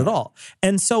like that at all.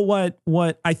 And so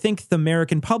what I think the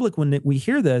American public, when we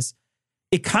hear this,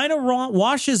 it kind of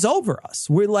washes over us.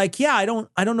 We're like, yeah, I don't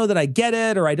know that I get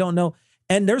it, or I don't know.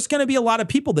 And there's going to be a lot of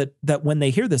people that when they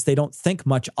hear this, they don't think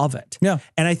much of it. Yeah.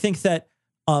 And I think that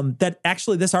that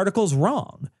actually this article is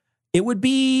wrong. It would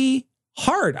be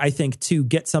hard, I think, to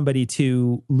get somebody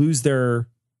to lose their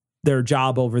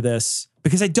job over this,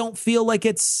 because I don't feel like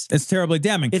it's terribly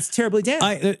damning. It's terribly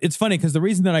damning. It's funny because the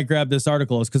reason that I grabbed this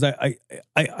article is because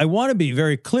I want to be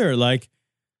very clear. Like,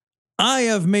 I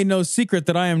have made no secret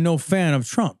that I am no fan of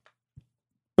Trump,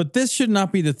 but this should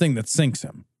not be the thing that sinks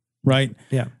him, right?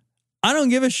 Yeah. I don't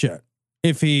give a shit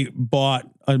if he bought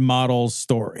a model's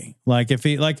story. Like if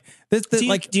he do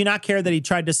you not care that he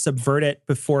tried to subvert it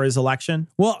before his election?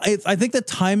 Well, I think the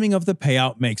timing of the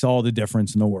payout makes all the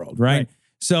difference in the world, right?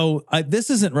 So this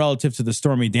isn't relative to the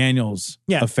Stormy Daniels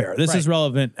affair. This is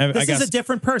relevant, I guess, is a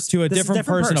different person. To a different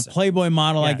person, a Playboy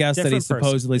model, I guess, that he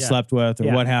supposedly slept with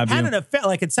or what have you. Had an affair,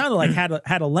 like it sounded like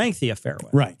had a lengthy affair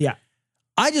with. Right. Yeah.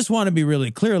 I just want to be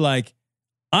really clear. Like,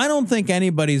 I don't think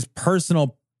anybody's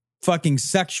personal fucking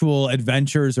sexual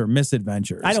adventures or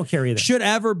misadventures, I don't care either, should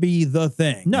ever be the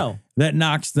thing. No. That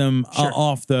knocks them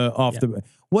off the.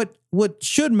 What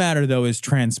should matter though is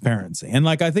transparency. And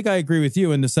like, I think I agree with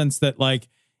you in the sense that like,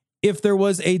 if there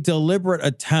was a deliberate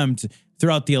attempt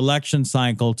throughout the election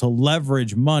cycle to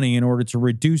leverage money in order to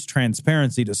reduce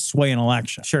transparency to sway an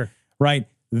election. Sure. Right.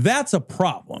 That's a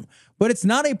problem, but it's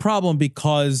not a problem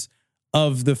because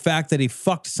of the fact that he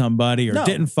fucked somebody or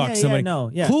didn't fuck somebody.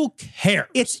 Who cares?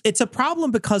 It's a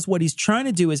problem because what he's trying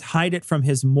to do is hide it from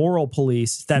his moral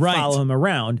police that follow him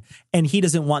around, and he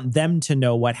doesn't want them to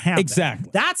know what happened. Exactly.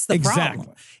 That's the problem.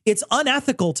 It's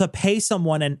unethical to pay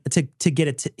someone and to get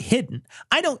it hidden.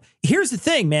 Here's the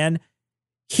thing, man.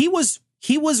 He was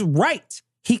right.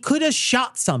 He could have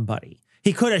shot somebody.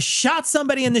 He could have shot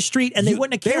somebody in the street and they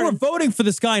wouldn't have cared. They were voting for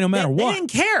this guy no matter what. They didn't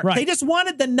care. Right. They just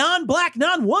wanted the non-black,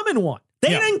 non-woman one. They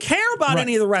didn't care about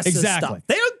any of the rest of the stuff.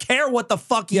 They don't care what the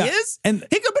fuck he is. And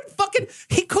he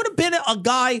could have been a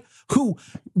guy who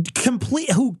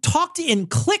talked in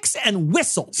clicks and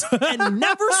whistles and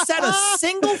never said a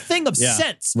single thing of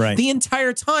sense the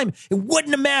entire time. It wouldn't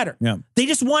have mattered. Yeah. They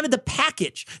just wanted the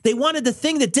package. They wanted the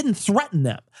thing that didn't threaten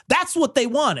them. That's what they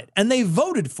wanted. And they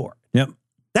voted for it. Yep.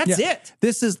 That's it.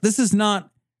 This is not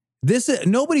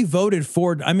nobody voted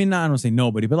for. I mean, I don't say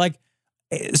nobody, but like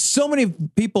so many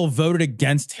people voted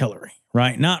against Hillary,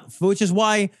 right? Which is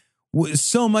why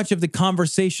so much of the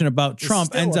conversation about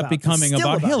Trump ends up becoming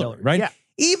about Hillary, right? Yeah.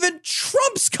 Even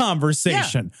Trump's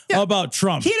conversation about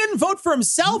Trump. He didn't vote for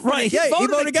himself, right? He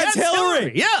voted against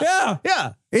Hillary.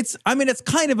 Yeah. It's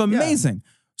kind of amazing.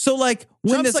 Yeah. So like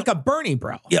when Trump's like a Bernie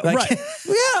bro. Yeah, right.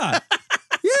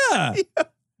 Yeah.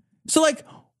 So like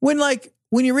when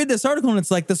when you read this article and it's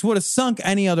like, this would have sunk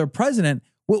any other president,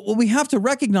 what we have to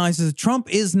recognize is that Trump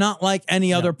is not like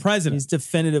any other president. He's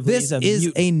definitively this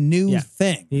is a new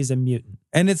thing. He's a mutant.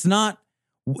 And it's not,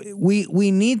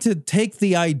 we need to take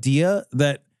the idea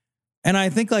that, and I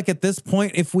think like at this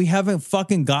point, if we haven't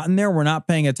fucking gotten there, we're not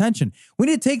paying attention. We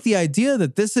need to take the idea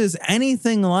that this is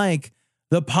anything like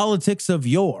the politics of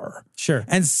yore. Sure.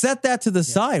 And set that to the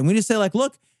side. And we just say like,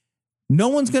 look, no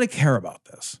one's going to care about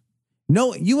this.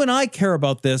 No, you and I care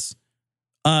about this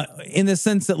in the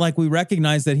sense that like we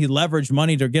recognize that he leveraged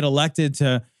money to get elected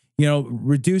to,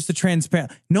 reduce the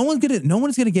transparent. No one's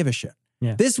going to give a shit.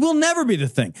 Yeah. This will never be the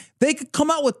thing. They could come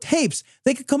out with tapes.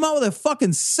 They could come out with a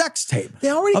fucking sex tape.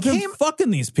 They already of him fucking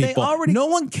these people. No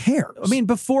one cares. I mean,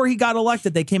 before he got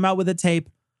elected, they came out with a tape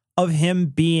of him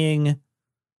being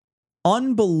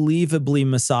unbelievably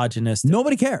misogynistic.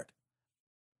 Nobody cared.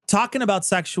 Talking about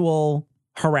sexual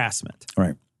harassment.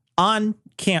 Right. On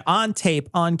tape,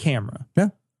 on camera. Yeah.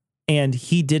 And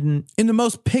he didn't. In the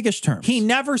most piggish terms. He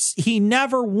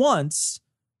never once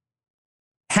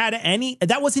had any,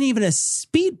 that wasn't even a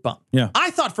speed bump. Yeah.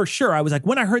 I thought for sure, I was like,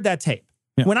 when I heard that tape,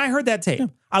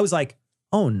 I was like,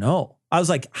 oh no. I was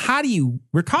like, how do you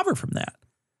recover from that?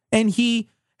 And he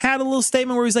had a little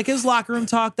statement where he was like, his locker room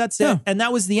talk, that's it. And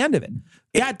that was the end of it.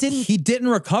 He didn't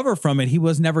recover from it. He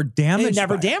was never damaged.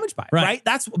 Damaged by it. Right.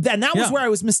 That was where I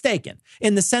was mistaken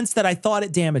in the sense that I thought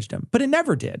it damaged him, but it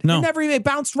never did. No. It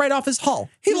bounced right off his hull.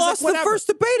 He lost the first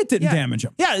debate. It didn't damage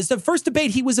him. Yeah. It's the first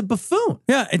debate. He was a buffoon.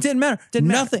 Yeah. It didn't matter.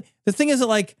 Nothing. The thing is that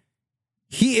like,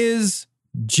 he is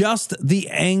just the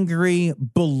angry,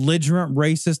 belligerent,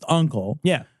 racist uncle.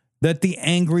 Yeah. That the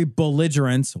angry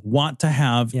belligerents want to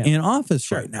have in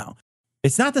office right now.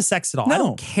 It's not the sex at all. No. I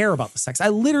don't care about the sex. I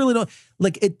literally don't.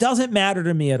 Like, it doesn't matter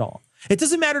to me at all. It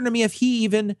doesn't matter to me if he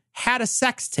even had a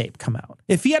sex tape come out.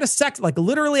 If he had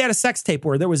literally had a sex tape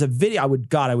where there was a video, I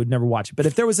would never watch it. But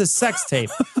if there was a sex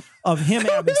tape of him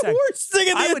having sex, the worst thing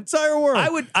in the entire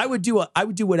world. I would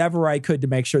do whatever I could to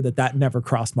make sure that never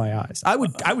crossed my eyes. I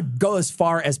would go as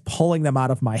far as pulling them out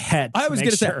of my head. I was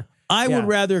going to say, I would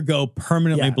rather go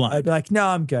permanently blind. I'd be like, no,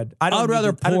 I'm good. I would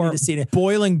rather pour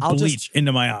boiling bleach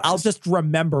into my eyes. I'll just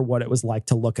remember what it was like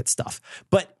to look at stuff.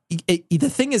 But the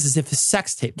thing is if a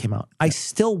sex tape came out, I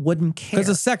still wouldn't care. Because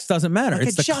the sex doesn't matter. Like,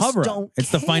 it's the cover-up. It's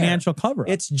the financial cover-up.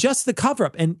 It's just the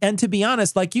cover-up. And to be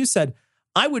honest, like you said,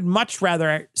 I would much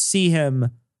rather see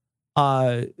him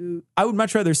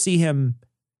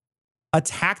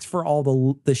attacked for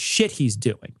all the shit he's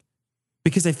doing.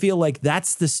 Because I feel like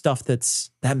that's the stuff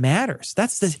that matters.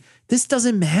 This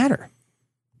doesn't matter.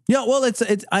 Yeah, well,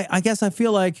 I guess I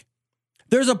feel like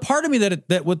there's a part of me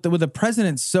that with the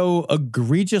president so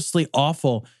egregiously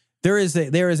awful, there is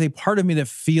a part of me that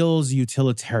feels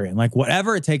utilitarian, like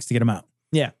whatever it takes to get him out.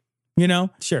 Yeah.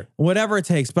 Sure. Whatever it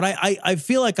takes. But I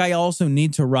feel like I also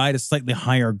need to ride a slightly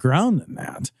higher ground than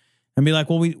that and be like,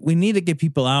 well, we need to get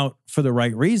people out for the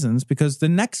right reasons because the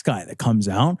next guy that comes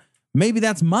out, maybe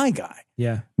that's my guy.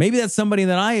 Yeah. Maybe that's somebody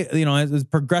that has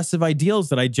progressive ideals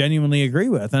that I genuinely agree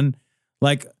with. And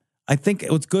like, I think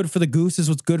what's good for the goose is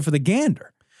what's good for the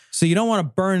gander. So you don't want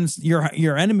to burn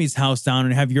your enemy's house down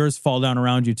and have yours fall down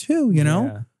around you too,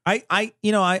 Yeah.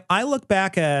 I look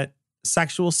back at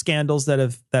sexual scandals that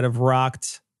have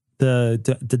rocked the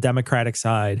Democratic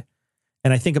side.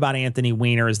 And I think about Anthony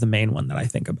Weiner as the main one that I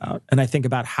think about. And I think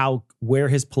about where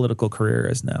his political career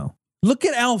is now. Look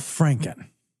at Al Franken.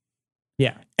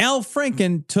 Yeah. Al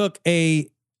Franken took a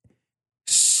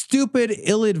stupid,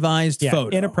 ill-advised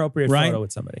photo. Inappropriate photo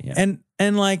with somebody. Yeah.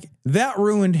 And like that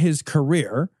ruined his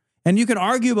career. And you can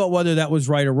argue about whether that was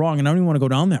right or wrong. And I don't even want to go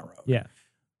down that road. Yeah.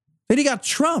 Then you got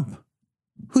Trump,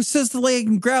 who says the leg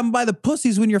can grab him by the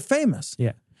pussies when you're famous.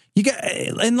 Yeah.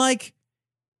 And like,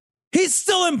 he's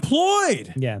still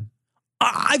employed. Yeah.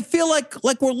 I feel like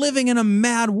we're living in a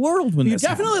mad world when you're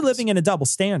definitely living in a double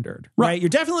standard, right? You're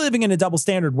definitely living in a double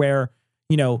standard where,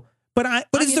 but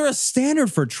is there a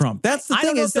standard for Trump? That's the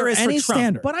thing. Is there any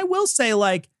standard? But I will say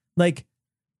they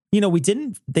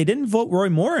didn't vote Roy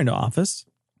Moore into office.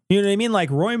 You know what I mean? Like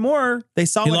Roy Moore, they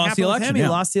saw what happened with him. He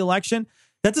lost the election.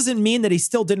 That doesn't mean that he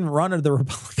still didn't run under the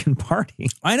Republican Party.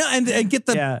 I know. And get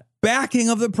the backing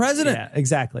of the president. Yeah,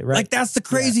 exactly. Right. Like that's the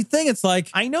crazy thing. It's like,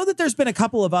 I know that there's been a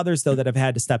couple of others though that have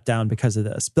had to step down because of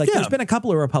this. Like there's been a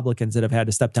couple of Republicans that have had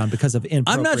to step down because of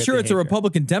inappropriate I'm not sure behavior. It's a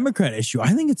Republican Democrat issue. I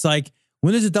think it's like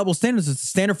when there's a double standard, it's a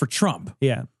standard for Trump.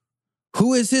 Yeah.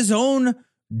 Who is his own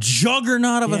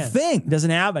juggernaut of a thing. Doesn't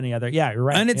have any other. Yeah, you're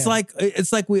right. And it's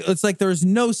like there's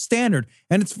no standard.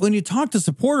 And it's when you talk to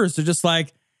supporters, they're just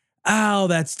like, oh,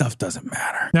 that stuff doesn't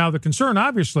matter. Now, the concern,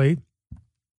 obviously,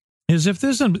 is if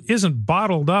this isn't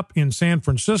bottled up in San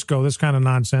Francisco, this kind of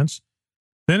nonsense,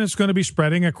 then it's going to be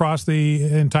spreading across the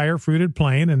entire fruited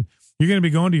plain. And you're going to be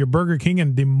going to your Burger King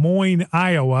in Des Moines,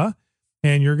 Iowa,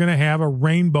 and you're going to have a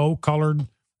rainbow-colored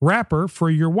wrapper for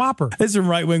your Whopper. This is from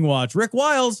Right Wing Watch. Rick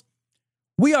Wiles,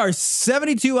 we are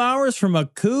 72 hours from a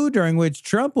coup during which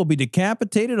Trump will be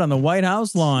decapitated on the White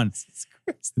House lawn.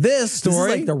 This story This is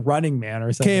like the Running Man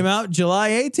or something. came out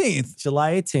July 18th.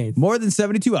 July 18th. More than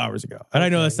 72 hours ago. And I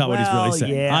know that's not what he's really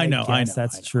saying. Yeah, I know.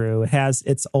 That's true.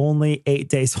 It's only 8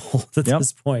 days old at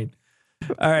this point.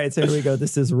 All right, so here we go.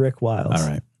 This is Rick Wiles. All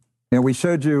right. We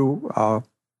showed you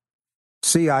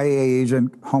CIA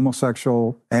agent,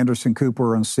 homosexual Anderson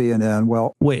Cooper on CNN.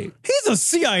 Well, wait, he's a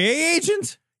CIA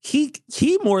agent? He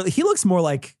looks more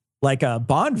like a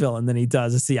Bond villain than he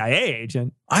does a CIA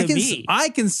agent. I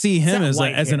can see him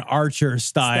as an Archer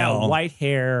style. That white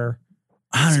hair.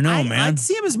 I don't know, man. I'd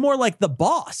see him as more like the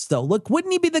boss, though. Look,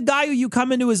 wouldn't he be the guy who you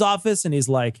come into his office and he's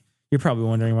like, "You're probably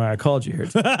wondering why I called you here."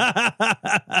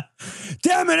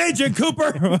 Damn it, Agent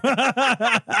Cooper.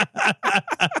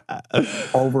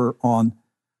 Over on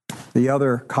the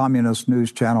other communist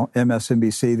news channel,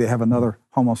 MSNBC, they have another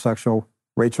homosexual,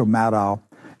 Rachel Maddow.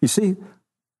 You see,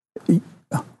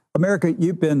 America,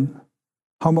 you've been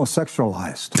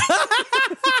homosexualized.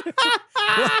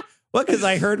 What? Because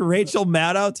I heard Rachel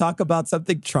Maddow talk about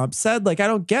something Trump said. Like, I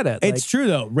don't get it. It's true,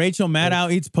 though. Rachel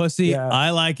Maddow eats pussy. Yeah. I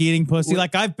like eating pussy.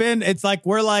 It's like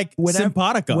we're like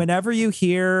simpatico. Whenever you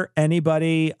hear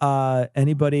anybody talk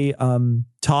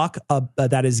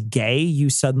that is gay, you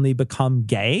suddenly become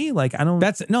gay. Like, I don't.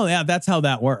 That's how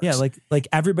that works. Yeah, like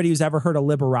everybody who's ever heard a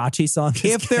Liberace song.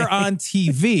 If they're on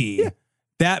TV,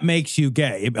 that makes you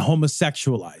gay. It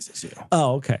homosexualizes you.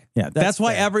 Oh, okay. Yeah, that's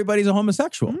why everybody's a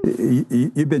homosexual.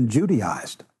 You've been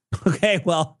Judaized. Okay,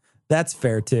 well, that's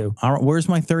fair too. All right, where's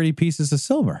my 30 pieces of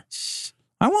silver?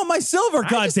 I want my silver,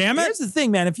 goddammit. Here's the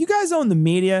thing, man. If you guys own the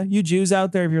media, you Jews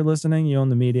out there, if you're listening, you own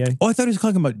the media. Oh, I thought he was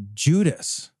talking about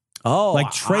Judas. Oh,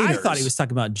 like traitors. I thought he was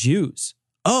talking about Jews.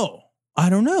 Oh, I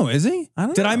don't know. Is he?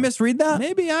 Did I misread that?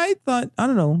 Maybe I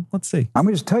don't know. Let's see. I'm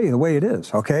going to just tell you the way it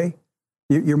is, okay?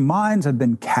 Your minds have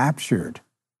been captured.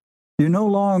 You're no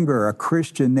longer a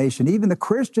Christian nation. Even the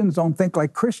Christians don't think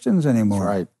like Christians anymore.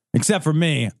 Right. Except for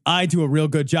me. I do a real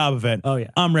good job of it. Oh, yeah.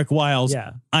 I'm Rick Wiles.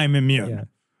 Yeah. I'm immune. Yeah.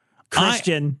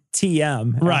 Christian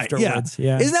TM right, afterwards.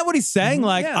 Yeah. Isn't that what he's saying?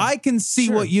 Like, I can see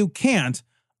what you can't.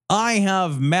 I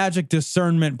have magic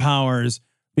discernment powers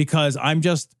because I'm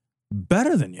just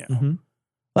better than you. Mm-hmm.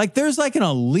 Like, there's like an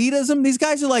elitism. These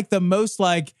guys are like the most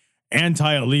like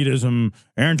anti-elitism,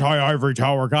 anti-ivory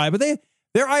tower guy, but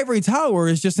their ivory tower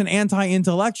is just an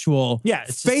anti-intellectual,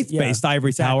 faith-based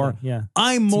ivory tower. Yeah,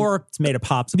 It's made of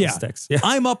popsicle sticks. Yeah.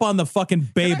 I'm up on the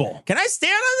fucking Babel. Can I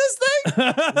stand on this thing?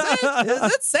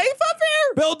 Is it safe up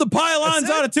here? Build the pylons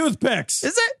out of toothpicks.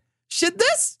 Is it? Should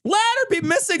this ladder be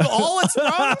missing all its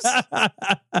rungs?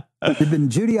 You've been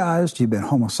Judaized. You've been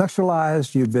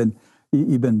homosexualized. You've been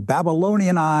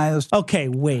Babylonianized. Okay,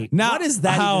 wait. Now, what does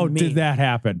that how even mean? did that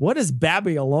happen? What is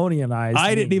Babylonianized?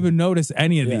 I didn't even notice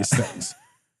any of these things.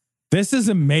 This is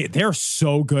amazing. They're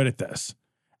so good at this.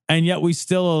 And yet we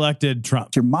still elected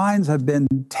Trump. Your minds have been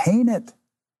tainted.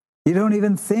 You don't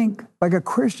even think like a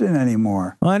Christian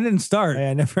anymore. Well, I didn't start.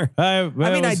 I never.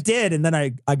 I did, and then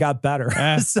I got better.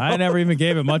 So. I never even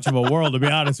gave it much of a whirl, to be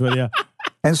honest with you.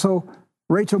 And so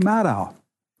Rachel Maddow,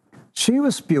 she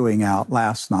was spewing out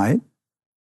last night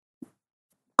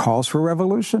calls for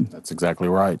revolution. That's exactly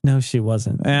right. No, she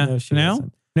wasn't. No, she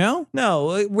wasn't. No?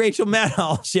 No, Rachel Maddow,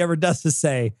 all she ever does is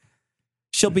say,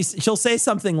 she'll say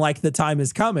something like the time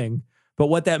is coming, but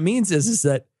what that means is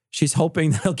that she's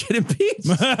hoping that he'll get impeached.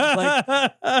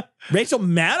 Like, Rachel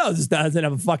Maddow just doesn't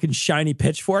have a fucking shiny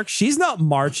pitchfork. She's not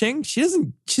marching. She's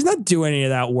not doing any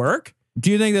of that work.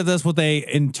 Do you think that that's what they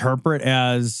interpret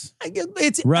as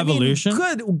revolution?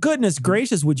 Goodness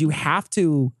gracious, would you have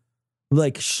to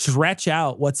like stretch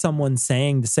out what someone's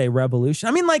saying to say revolution?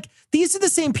 I mean, like, these are the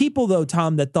same people, though,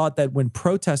 Tom, that thought that when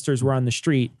protesters were on the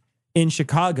street in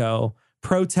Chicago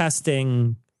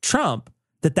protesting Trump,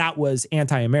 that was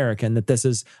anti-American, that this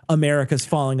is America's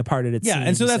falling apart at its seams. Yeah,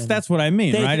 and so that's what I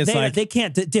mean, right? It's like they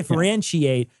can't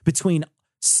differentiate between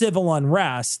civil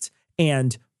unrest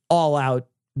and all-out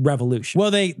revolution.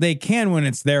 Well, they can when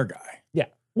it's their guy. Yeah.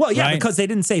 Well, yeah, right? because they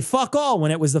didn't say fuck all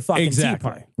when it was the fucking Tea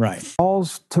Party. Right.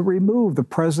 Calls to remove the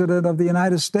president of the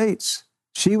United States.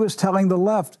 She was telling the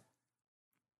left,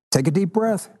 take a deep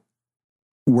breath.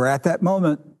 We're at that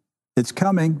moment. It's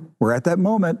coming. We're at that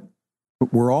moment.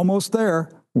 We're almost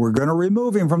there. We're going to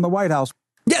remove him from the White House.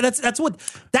 Yeah, that's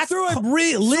through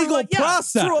a legal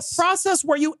process. Through a process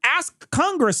where you ask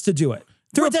Congress to do it.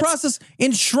 through Well, a process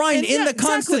enshrined in the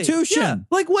Constitution. Yeah.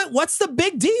 Like, what's the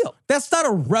big deal? That's not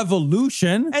a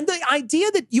revolution. And the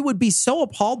idea that you would be so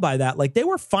appalled by that, like they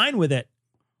were fine with it.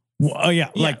 Well,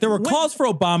 like there were calls for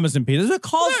Obama's impeachment. There were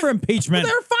calls for impeachment.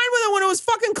 They were fine with it when it was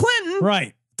fucking Clinton.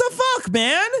 Right. The fuck,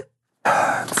 man?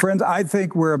 Friends, I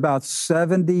think we're about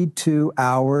 72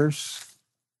 hours,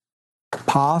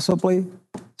 possibly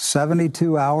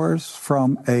 72 hours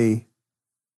from a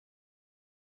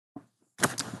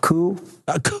coup.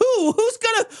 A coup? Who's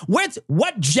gonna?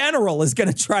 What general is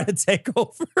gonna try to take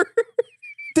over?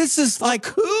 This is like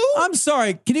coup? I'm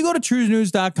sorry. Can you go to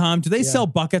truenews.com? Do they sell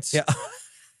buckets? Yeah.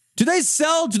 Do they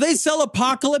sell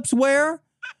apocalypse wear?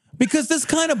 Because this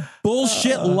kind of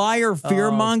bullshit liar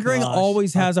fear mongering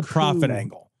always has a profit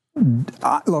angle.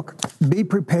 Look, be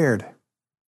prepared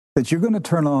that you're going to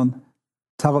turn on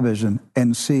television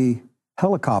and see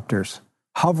helicopters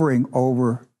hovering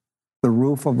over the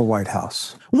roof of the White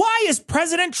House. Why is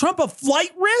President Trump a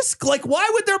flight risk? Like, why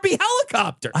would there be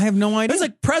helicopters? I have no idea. It's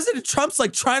like President Trump's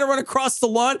like trying to run across the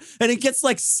lawn and he gets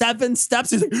like 7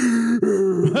 steps. He's like,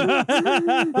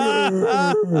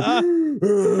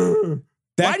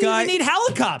 why do you even need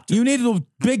helicopters? You need the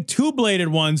big two-bladed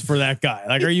ones for that guy.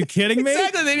 Like, are you kidding me?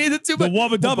 Exactly. They need the two. The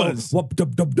wubba dubbas.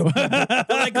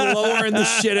 They're like lowering the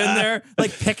shit in there,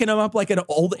 like picking them up like an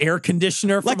old air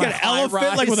conditioner, from like an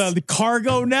elephant, like with a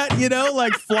cargo net,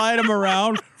 like flying them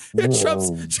around.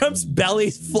 Trump's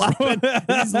belly's flapping.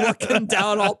 He's looking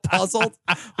down, all puzzled.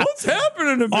 What's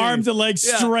happening to me? Arms and legs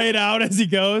straight out as he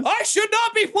goes. I should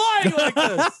not be flying like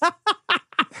this.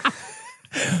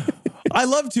 I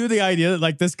love, too, the idea that,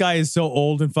 like, this guy is so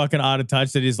old and fucking out of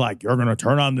touch that he's like, you're going to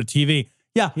turn on the TV.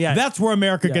 Yeah, that's where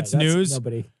America gets news.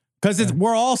 Nobody. Because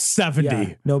we're all 70.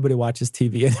 Yeah, nobody watches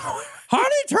TV anymore. How do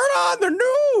you turn on the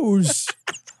news?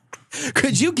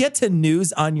 Could you get to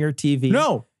news on your TV?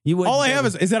 No. You wouldn't. All I have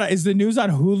is the news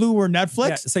on Hulu or Netflix?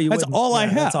 Yeah, so that's all I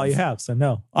have. That's all you have, so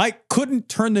no. I couldn't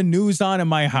turn the news on in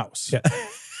my house. Yeah.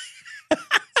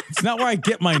 It's not where I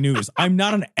get my news. I'm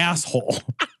not an asshole.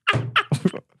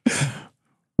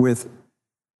 With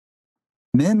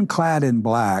men clad in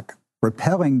black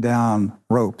rappelling down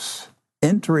ropes,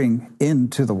 entering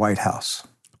into the White House.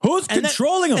 Who's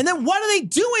controlling them? And then what are they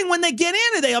doing when they get in?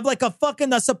 Do they have like a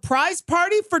surprise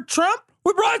party for Trump?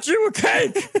 We brought you a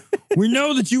cake. We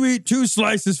know that you eat 2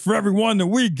 slices for every one that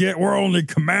we get. We're only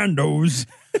commandos.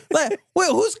 Wait,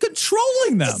 who's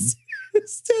controlling them?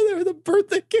 Stand there with a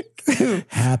birthday cake.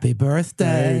 Happy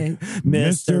birthday,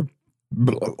 Mr.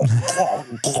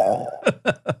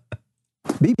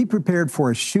 Be prepared for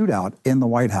a shootout in the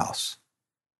White House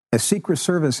as Secret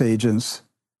Service agents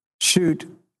shoot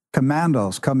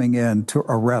commandos coming in to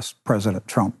arrest President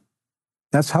Trump.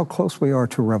 That's how close we are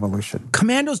to revolution.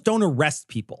 Commandos don't arrest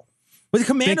people. With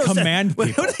commandos, they command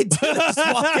people. What do they do? They just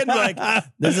walk in like,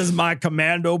 this is my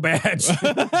commando badge.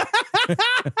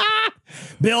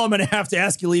 Bill, I'm going to have to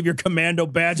ask you to leave your commando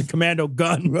badge and commando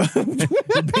gun.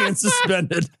 You're being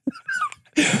suspended.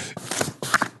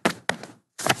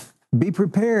 Be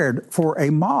prepared for a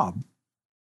mob,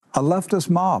 a leftist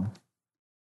mob,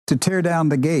 to tear down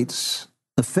the gates,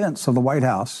 the fence of the White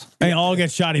House. They all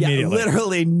get shot immediately.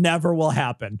 Literally never will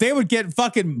happen. They would get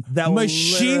fucking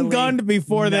machine gunned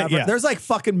before that. Yeah. There's like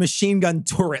fucking machine gun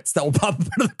turrets that will pop up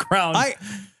out of the ground.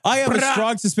 I have a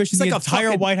strong suspicion the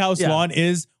entire White House lawn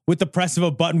is, with the press of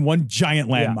a button, one giant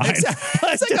landmine.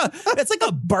 It's like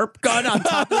a burp gun on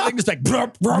top of the thing, just like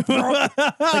burp, burp, burp,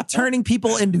 like turning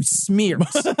people into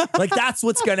smears. Like that's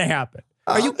what's going to happen.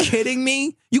 Are you kidding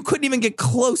me? You couldn't even get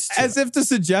close to As if to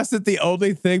suggest that the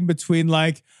only thing between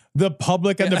like the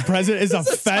public and the president is a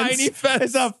fence. Tiny fence.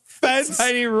 It's a fence.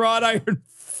 Tiny wrought iron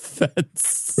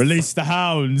fence. Release the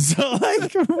hounds.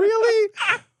 Like, really?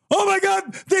 Oh my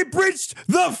God, they breached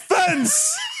the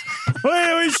fence.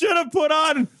 We should have put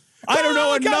on, I don't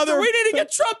know, another. We need to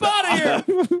get Trump out of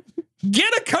here.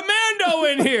 Get a commando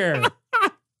in here.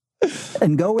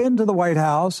 And go into the White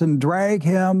House and drag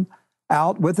him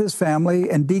out with his family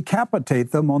and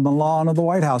decapitate them on the lawn of the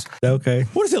White House. Okay.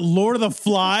 What is it, Lord of the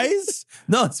Flies?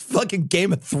 No, it's fucking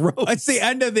Game of Thrones. It's the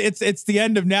end of it's the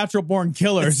end of Natural Born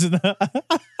Killers.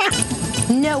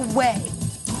 No way.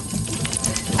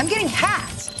 I'm getting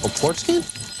hacked. Oh, Portsky?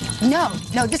 No,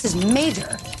 this is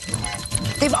major.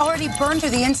 They've already burned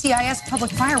through the NCIS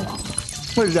public firewall.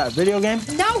 What is that, video game?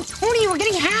 No, Tony, we're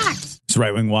getting hacked. It's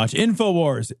Right Wing Watch.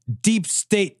 InfoWars. Deep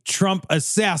state Trump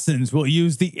assassins will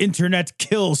use the internet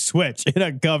kill switch in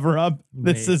a cover-up.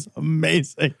 This is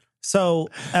amazing. So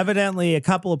evidently a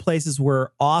couple of places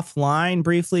were offline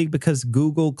briefly because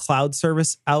Google cloud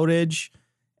service outage,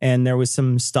 and there was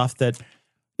some stuff that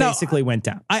basically went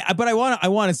down. But I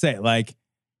want to say, like,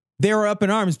 they were up in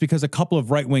arms because a couple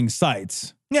of right-wing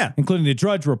sites, including the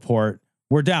Drudge Report,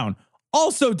 were down.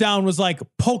 Also down was like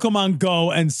Pokemon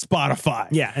Go and Spotify.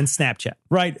 Yeah, and Snapchat.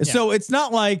 Right. Yeah. So it's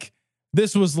not like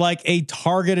this was like a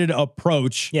targeted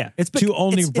approach it's to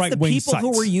only it's right-wing the people sites.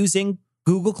 who were using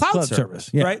Google Cloud Service.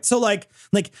 Yeah. Right. So like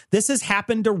this has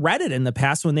happened to Reddit in the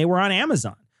past when they were on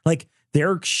Amazon. Like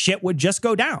their shit would just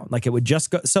go down. Like it would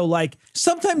just go. So like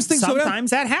sometimes things go down.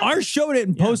 Sometimes that happens. Our show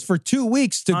didn't post for 2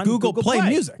 weeks to On Google Play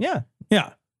Music. Yeah. Yeah.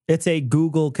 It's a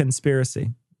Google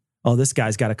conspiracy. Oh, this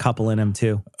guy's got a couple in him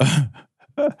too.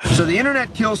 So the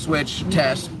internet kill switch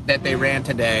test that they ran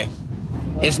today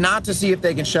is not to see if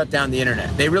they can shut down the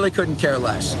internet. They really couldn't care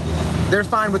less. They're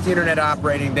fine with the internet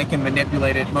operating. They can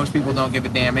manipulate it. Most people don't give a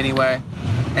damn anyway.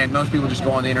 And most people just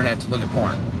go on the internet to look at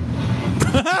porn.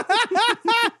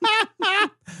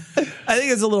 I think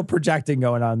there's a little projecting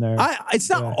going on there. It's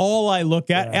not all I look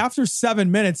at. After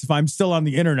 7 minutes, if I'm still on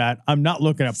the internet, I'm not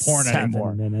looking at porn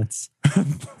anymore. 7 minutes.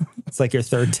 It's like your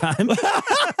third time. Been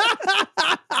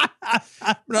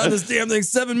on this damn thing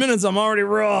 7 minutes. I'm already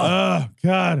raw. Oh,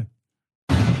 God.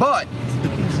 But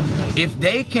if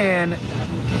they can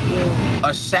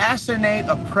assassinate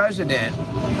a president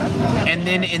and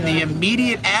then in the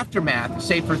immediate aftermath,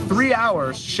 say for 3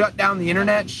 hours, shut down the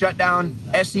internet, shut down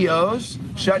SEOs,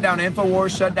 shut down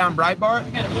InfoWars, shut down Breitbart,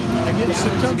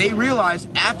 they realize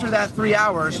after that 3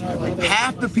 hours,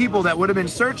 half the people that would have been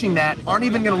searching that aren't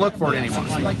even going to look for it anymore.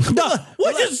 No,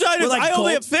 we're like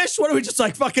goldfish. What are we just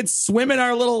like fucking swimming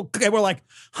our little? We're like,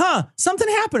 something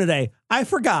happened today. I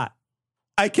forgot.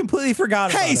 I completely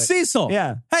forgot about it. Hey, Cecil.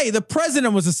 Yeah. Hey, the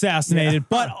president was assassinated,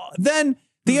 but then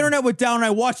the internet went down and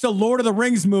I watched a Lord of the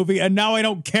Rings movie and now I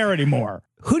don't care anymore.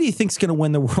 Who do you think's going to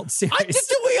win the World Series?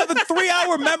 Do we have a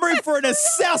 3-hour memory for an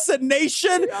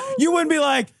assassination? You wouldn't be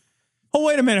like, oh,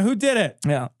 wait a minute. Who did it?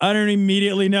 Yeah. I don't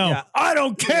immediately know. Yeah. I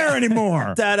don't care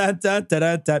anymore.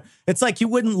 It's like you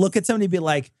wouldn't look at somebody and be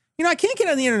like, I can't get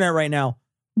on the internet right now.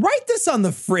 Write this on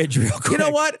the fridge real quick. You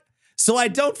know what? So I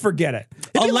don't forget it.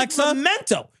 It'd Alexa? be like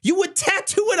memento. You would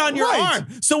tattoo it on your arm.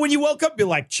 So when you woke up, you're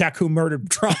like, check who murdered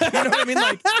Trump. You know what I mean?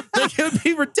 Like it would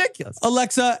be ridiculous.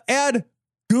 Alexa, add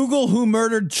Google who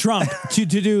murdered Trump to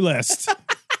to-do list.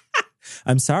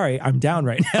 I'm sorry. I'm down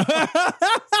right now.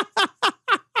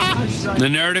 The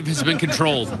narrative has been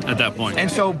controlled at that point.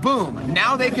 And so, boom,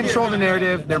 now they control the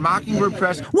narrative. They're Mockingbird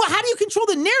Press. Well, how do you control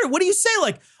the narrative? What do you say?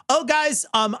 Like, oh, guys,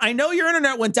 I know your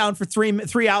internet went down for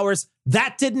three hours.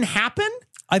 That didn't happen?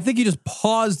 I think you just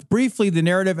paused briefly the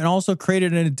narrative and also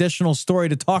created an additional story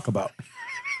to talk about.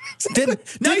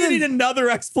 Now you need another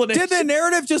explanation. Did the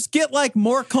narrative just get like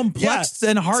more complex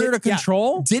and harder to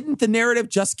control? Yeah. Didn't the narrative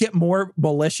just get more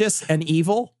malicious and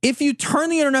evil? If you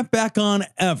turn the internet back on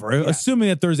ever, assuming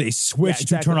that there's a switch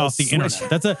to turn off the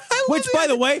internet, which, by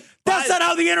the way, that's not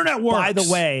how the internet works. By the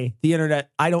way, the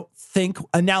internet, I don't think,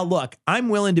 and now look, I'm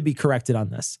willing to be corrected on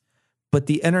this, but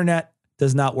the internet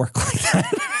does not work like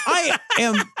that.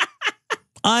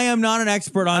 I am not an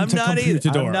expert on computadors.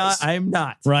 I'm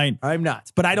not. Right. I'm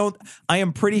not. But I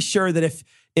am pretty sure that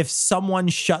if someone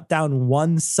shut down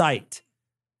one site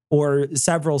or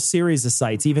several series of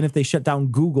sites, even if they shut down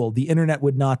Google, the internet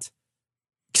would not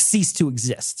cease to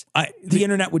exist. The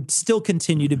internet would still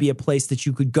continue to be a place that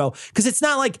you could go. Because it's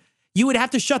not like you would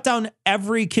have to shut down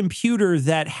every computer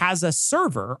that has a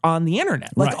server on the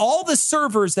internet. Like all the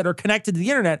servers that are connected to the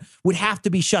internet would have to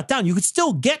be shut down. You could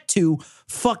still get to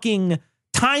fucking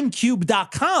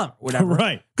timecube.com or whatever.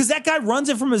 Right. Because that guy runs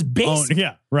it from his basement.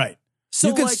 Yeah, right. So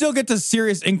you can still get to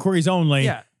serious inquiries only.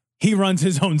 Yeah. He runs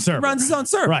his own server. Right.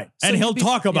 So and he'll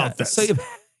talk about this. So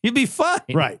you'd be fine.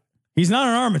 Right. He's not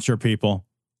an armature, people.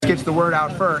 Gets the word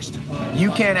out first.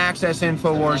 You can't access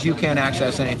InfoWars. You can't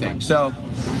access anything. So,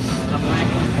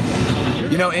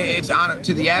 it's on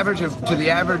to the average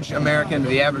American, to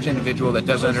the average individual that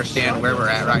doesn't understand where we're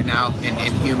at right now in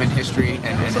human history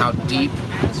and how deep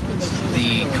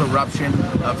the corruption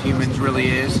of humans really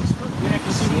is.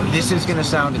 This is going to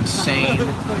sound insane.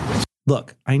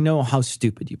 Look, I know how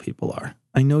stupid you people are.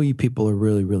 I know you people are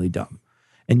really, really dumb.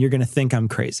 And you're going to think I'm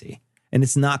crazy. And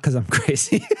it's not because I'm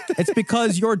crazy. It's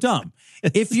because you're dumb.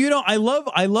 If you don't, I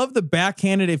love the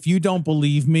backhanded, if you don't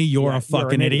believe me, you're a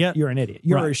fucking idiot. You're an idiot.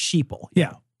 You're a sheeple.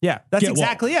 Yeah. Yeah. That's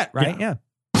exactly it, right? Yeah.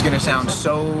 It's going to sound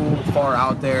so far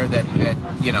out there that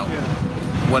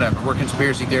whatever. We're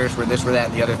conspiracy theorists, we're this, we're that,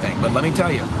 and the other thing. But let me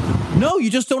tell you. No, you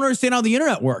just don't understand how the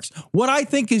internet works. What I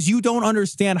think is you don't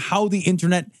understand how the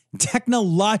internet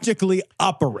technologically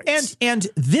operates. And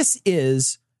this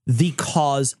is the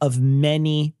cause of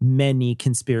many, many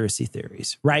conspiracy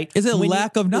theories, right? Is it When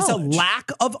lack of knowledge? It's a lack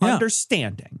of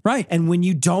understanding. Right. And when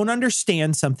you don't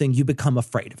understand something, you become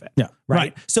afraid of it. Yeah.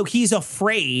 Right. So he's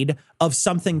afraid of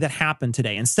something that happened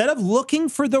today. Instead of looking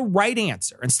for the right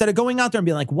answer, instead of going out there and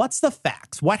being like, what's the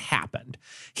facts? What happened?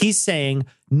 He's saying,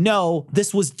 no,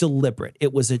 this was deliberate.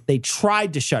 They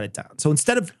tried to shut it down. So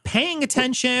instead of paying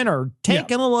attention or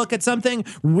taking a look at something,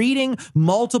 reading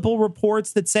multiple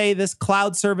reports that say this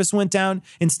cloud service went down,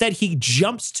 instead he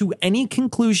jumps to any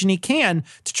conclusion he can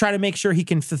to try to make sure he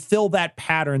can fulfill that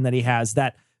pattern that he has,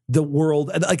 that the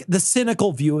world, like the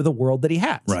cynical view of the world that he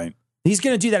has. Right. He's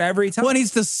going to do that every time. Well, he's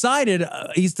decided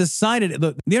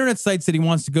the internet sites that he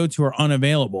wants to go to are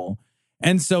unavailable.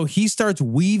 And so he starts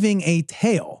weaving a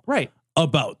tale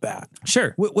about that.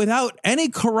 Sure. Without any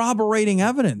corroborating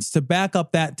evidence to back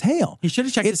up that tale. He should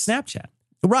have checked his Snapchat.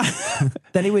 Right.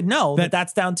 Then he would know that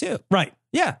that's down too. Right.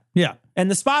 Yeah. Yeah. And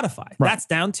the Spotify, that's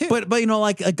down too. But you know,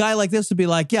 like a guy like this would be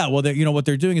like, yeah, well, you know what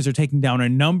they're doing is they're taking down a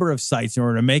number of sites in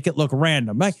order to make it look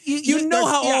random. Like, you know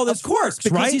how all this works,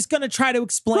 because right? he's going to try to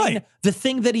explain the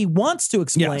thing that he wants to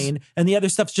explain, and the other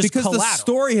stuff's just because collateral. the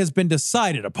story has been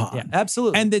decided upon. Yeah,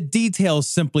 absolutely. And the details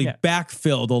simply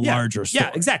backfill the larger story.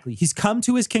 Yeah, exactly. He's come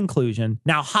to his conclusion.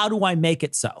 Now, how do I make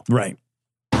it so? Right.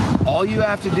 All you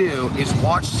have to do is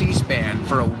watch C-SPAN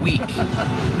for a week,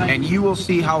 and you will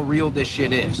see how real this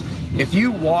shit is. If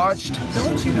you watched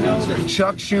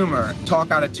Chuck Schumer talk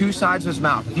out of two sides of his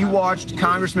mouth, if you watched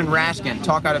Congressman Raskin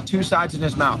talk out of two sides of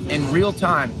his mouth in real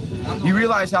time, you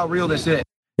realize how real this is.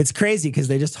 It's crazy because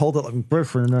they just hold it like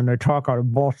different and then they talk out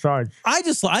of both sides. I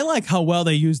like how well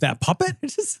they use that puppet.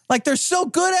 It's just like they're so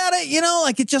good at it, you know,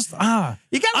 like it just I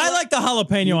like the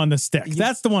jalapeno on the stick.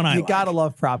 That's the one I like. You gotta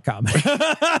love prop comedy.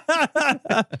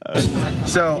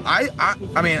 So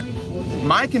I mean,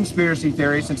 my conspiracy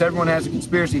theory, since everyone has a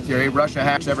conspiracy theory, Russia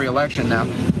hacks every election now.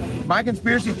 My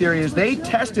conspiracy theory is they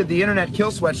tested the internet kill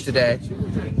switch today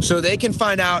so they can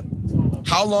find out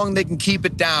how long they can keep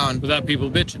it down without people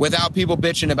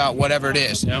bitching about whatever it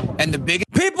is. Yeah. And the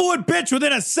biggest people would bitch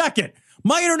within a second.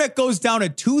 My internet goes down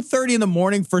at 2:30 in the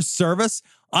morning for service.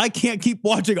 I can't keep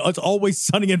watching It's Always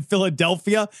Sunny in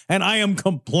Philadelphia, and I am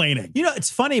complaining. You know,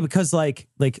 it's funny because like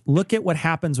look at what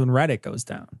happens when Reddit goes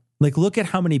down. Like, look at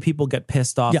how many people get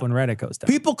pissed off when Reddit goes down.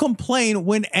 People complain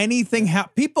when anything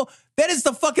happens. That is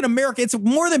the fucking America. It's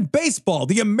more than baseball.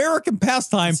 The American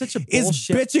pastime is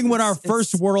bitching when our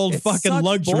first world fucking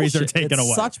luxuries are taken away.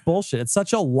 It's such bullshit. It's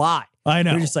such a lie. I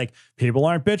know. They're just like, people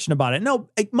aren't bitching about it. No,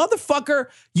 motherfucker,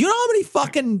 you know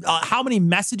how many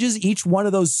messages each one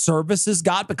of those services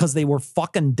got because they were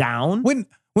fucking down? When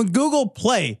Google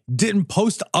Play didn't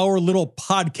post our little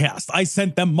podcast, I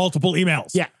sent them multiple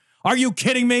emails. Yeah. Are you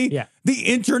kidding me? Yeah. The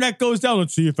internet goes down.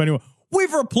 Let's see if anyone.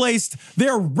 We've replaced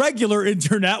their regular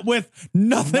internet with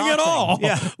nothing at all.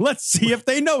 Yeah. Let's see if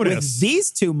they notice. With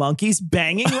these two monkeys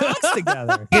banging rocks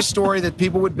together. The biggest story that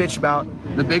people would bitch about,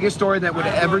 the biggest story that would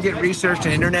ever get researched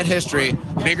in internet history,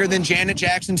 bigger than Janet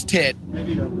Jackson's tit,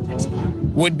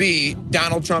 would be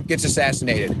Donald Trump gets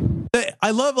assassinated. I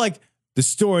love the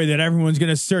story that everyone's going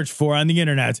to search for on the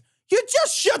internet. You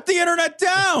just shut the internet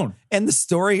down. And the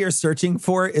story you're searching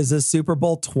for is a Super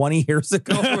Bowl 20 years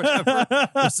ago or whatever,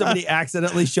 where somebody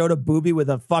accidentally showed a boobie with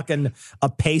a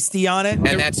pasty on it.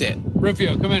 And that's it.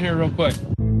 Rufio, come in here real quick.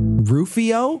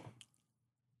 Rufio?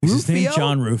 Is his name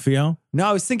John Rufio? No,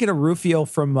 I was thinking of Rufio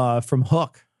from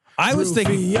Hook. I was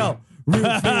thinking Rufio.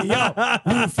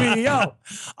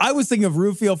 I was thinking of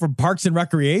Rufio from Parks and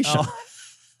Recreation. Oh.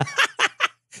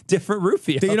 Different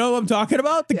Rufio. Do you know what I'm talking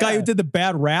about? The guy who did the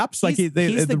bad raps? Like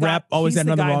the rap always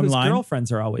ended on the wrong line.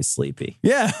 Girlfriends are always sleepy.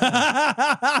 Yeah.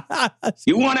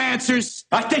 You want answers?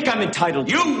 I think I'm entitled.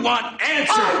 You want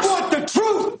answers? I want the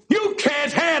truth. You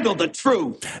can't handle the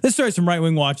truth. This story's from Right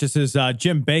Wing Watch. This is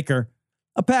Jim Baker.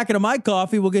 A packet of my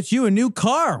coffee will get you a new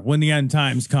car when the end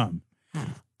times come.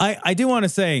 I do want to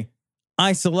say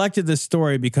I selected this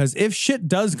story because if shit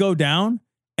does go down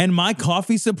and my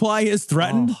coffee supply is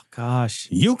threatened, oh gosh,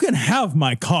 you can have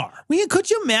my car.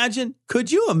 Could you imagine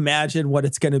what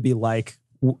it's going to be like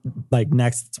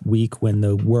next week when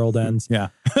the world ends? Yeah.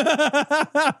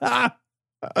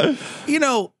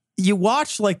 You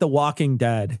watch The Walking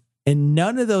Dead and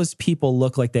none of those people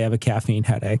look like they have a caffeine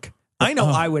headache. I know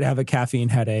I would have a caffeine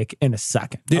headache in a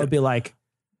second. I'd be like,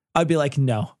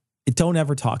 no. Don't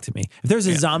ever talk to me. If there's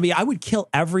a zombie, I would kill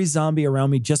every zombie around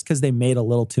me just because they made a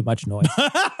little too much noise.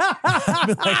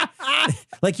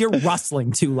 like you're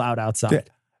rustling too loud outside.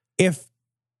 If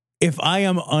I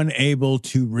am unable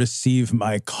to receive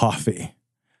my coffee,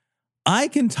 I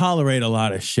can tolerate a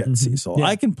lot of shit, Cecil. Yeah.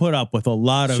 I can put up with a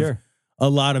lot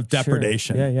of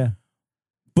depredation. Sure. Yeah.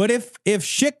 But if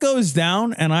shit goes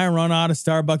down and I run out of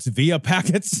Starbucks Via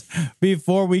packets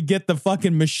before we get the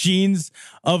fucking machines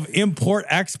of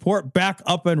import-export back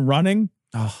up and running,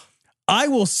 I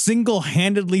will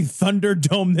single-handedly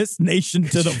Thunderdome this nation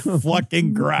to the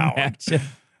fucking ground. Imagine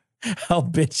how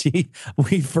bitchy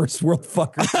we first world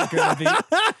fuckers are going to be.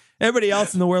 Everybody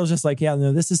else in the world is just like, yeah,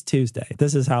 no, this is Tuesday.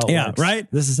 This is how it works. Right?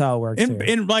 This is how it works.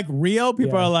 In like Rio,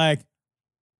 people are like,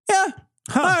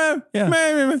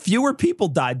 fewer people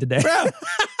died today.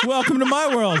 Welcome to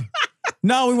my world.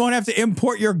 No, we won't have to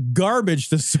import your garbage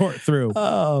to sort through.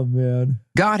 Oh, man.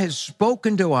 God has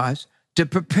spoken to us to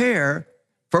prepare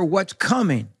for what's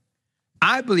coming.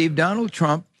 I believe Donald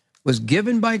Trump was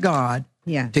given by God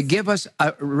to give us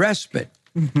a respite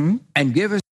and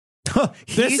give us.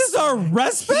 This is our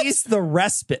respite? He's the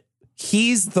respite.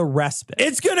 He's the respite.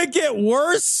 It's going to get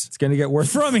worse. It's going to get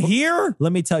worse. From here?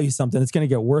 Let me tell you something. It's going to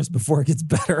get worse before it gets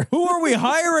better. Who are we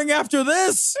hiring after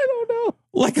this? I don't know.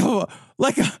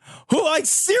 Like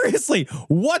seriously,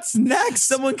 what's next?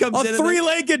 Someone comes in. A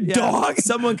three-legged dog?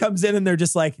 Someone comes in and they're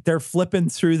just like, they're flipping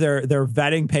through their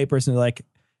vetting papers and they're like, it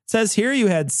says here you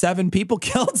had 7 people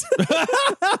killed.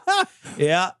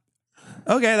 Yeah.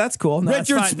 Okay, that's cool. No,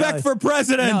 Richard Speck for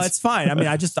president. No, it's fine. I mean,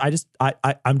 I'm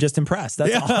just impressed.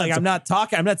 That's all. Like, I'm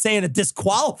not saying it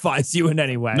disqualifies you in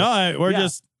any way. No, we're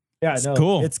just. Yeah, it's no,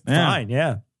 cool. It's fine.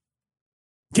 Yeah.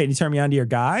 Can you turn me on to your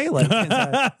guy?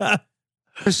 Like,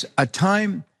 It's a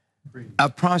time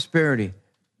of prosperity.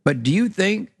 But do you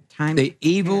think the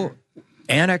evil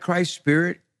Antichrist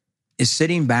spirit is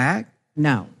sitting back?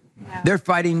 No. They're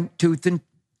fighting tooth and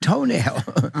toenail.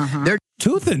 They're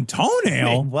tooth and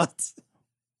toenail? Wait, what?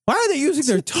 Why are they using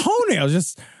their toenails?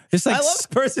 Just like I love the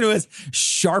person who has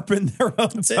sharpened their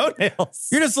own toenails.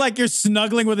 You're just like, you're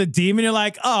snuggling with a demon. You're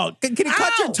like, oh, can you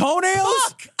cut your toenails?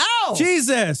 Fuck! Ow!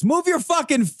 Jesus, move your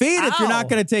fucking feet if you're not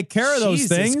going to take care of those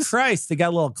things. Jesus Christ, they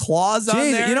got little claws on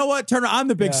there. You know what? Turner, I'm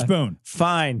the big spoon.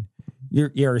 Fine.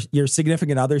 Your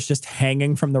significant other's just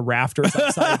hanging from the rafters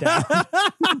upside down.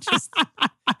 Just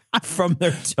from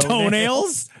their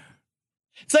toenails.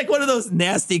 It's like one of those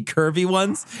nasty curvy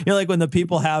ones. You know, like when the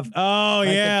people have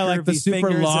like the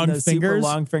super long fingers, super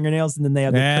long fingernails, and then they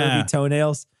have the curvy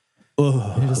toenails.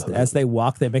 Just, as they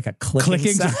walk, they make a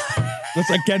clicking sound. It's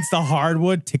against the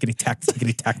hardwood. Tickety tack,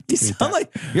 tickety tack. You sound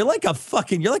like you're like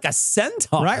a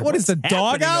centaur. Right? What is the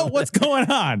dog out? What's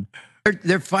going on?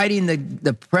 They're fighting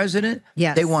the president.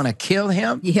 Yes. They want to kill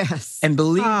him. Yes. And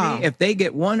believe me, if they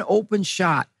get one open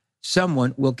shot,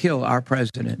 someone will kill our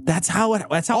president. That's how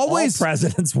always all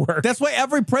presidents work. That's why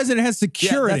every president has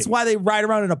security. Yeah, that's why they ride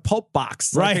around in a Pope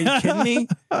box. Like, right? Are you kidding me?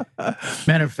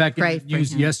 Matter of fact, in the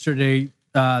news yesterday,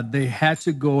 they had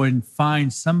to go and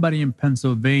find somebody in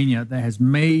Pennsylvania that has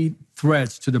made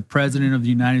threats to the president of the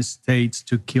United States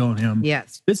to kill him.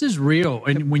 Yes. This is real.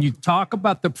 And when you talk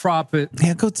about the prophet.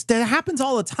 Yeah, that happens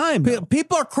all the time.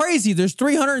 People are crazy. There's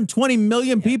 320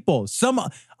 million people.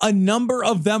 A number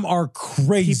of them are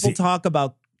crazy. People talk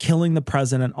about killing the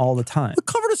president all the time. We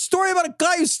covered a story about a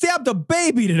guy who stabbed a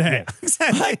baby today. Yeah,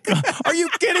 exactly. Like, are you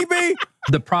kidding me?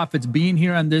 The prophets being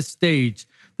here on this stage,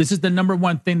 this is the number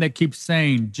one thing that keeps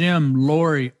saying, Jim,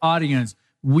 Lori, audience,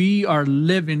 we are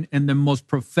living in the most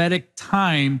prophetic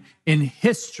time in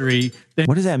history.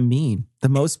 What does that mean? The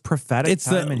most prophetic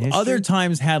time in history? Other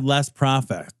times had less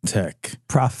prophetic.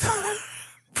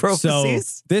 Prophecies?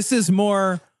 So this is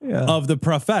more of the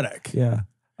prophetic. Yeah.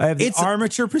 I have the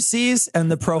armature prophecies and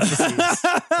the prophecies.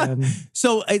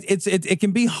 So it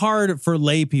can be hard for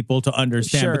lay people to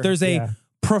understand, but there's a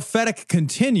prophetic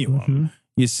continuum.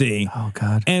 You see, oh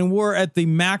God, and we're at the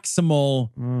maximal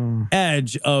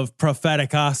edge of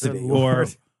propheticosity or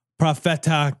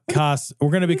propheticos. We're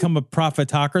going to become a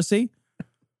prophetocracy.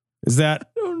 Is that?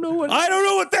 I don't know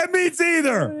what that means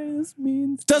either. This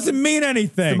means doesn't mean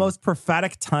anything. It's the most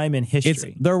prophetic time in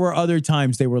history. There were other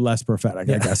times they were less prophetic.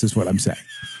 I guess is what I'm saying.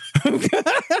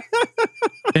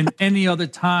 And any other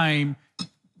time,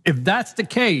 if that's the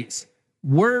case,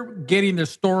 we're getting the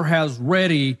storehouse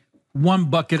ready one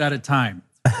bucket at a time.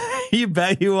 You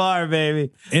bet you are,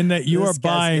 baby. In that you are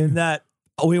buying. In that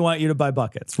we want you to buy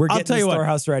buckets. We're getting the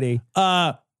storehouse ready.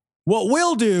 What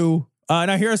we'll do,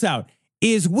 now hear us out,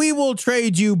 is we will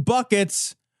trade you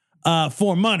buckets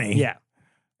for money. Yeah.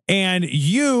 And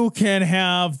you can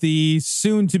have the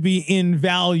soon-to-be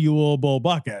invaluable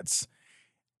buckets.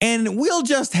 And we'll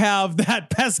just have that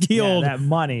pesky old... that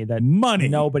money that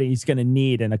nobody's going to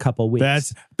need in a couple weeks.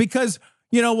 That's because...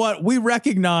 You know what? We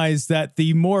recognize that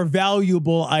the more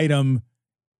valuable item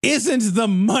isn't the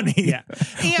money,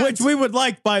 which we would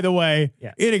like, by the way,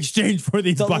 in exchange for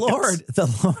these buckets. The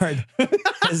Lord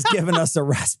has given us a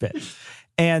respite.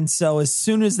 And so as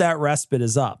soon as that respite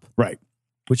is up, right,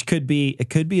 which could be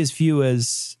as few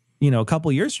as, a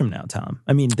couple years from now, Tom.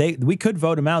 I mean, we could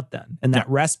vote him out then, and that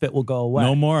respite will go away.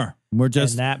 No more. We're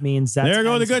just, and that means that's there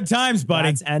go the good times, buddy.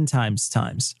 That's end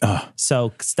times.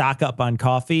 So stock up on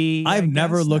coffee. I've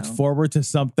never looked forward to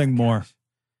something more.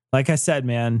 Like I said,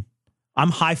 man, I'm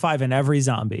high-fiving every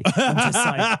zombie. I'm just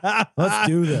like, let's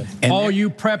do this. All you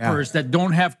preppers that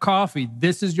don't have coffee,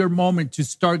 this is your moment to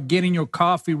start getting your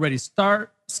coffee ready.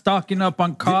 Start stocking up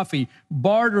on coffee,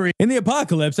 bartering. In the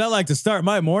apocalypse, I like to start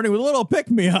my morning with a little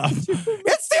pick-me-up.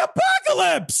 It's the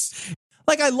apocalypse!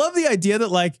 Like, I love the idea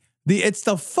that, it's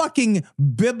the fucking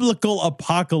biblical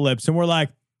apocalypse, and we're like,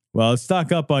 well,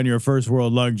 stock up on your first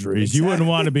world luxuries. Exactly. You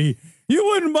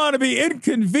wouldn't want to be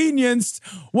inconvenienced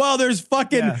while there's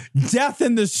fucking death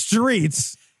in the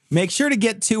streets. Make sure to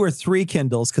get 2 or 3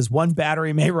 Kindles because one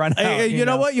battery may run out. You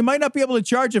know what? You might not be able to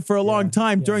charge it for a long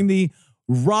time during the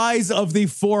rise of the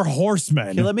 4 horsemen.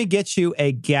 Okay, let me get you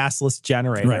a gasless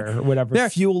generator or whatever,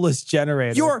 fuelless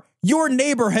generator. Your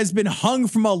neighbor has been hung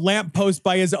from a lamppost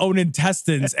by his own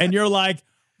intestines, and you're like,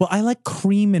 well, I like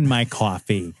cream in my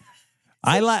coffee.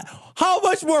 How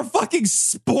much more fucking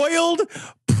spoiled,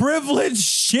 privileged,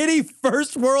 shitty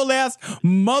first world ass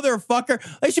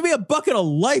motherfucker? There should be a bucket of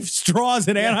Life straws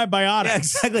and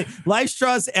antibiotics. Yeah, exactly. Life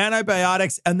straws,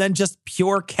 antibiotics, and then just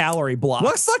pure calorie blocks.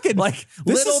 What fucking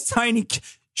little tiny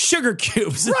sugar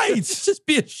cubes. Right. It's just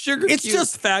be a sugar cube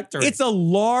factory. It's a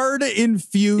lard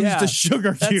infused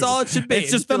sugar cube. That's all it should be.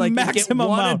 It's just the maximum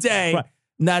one amount a day. Right.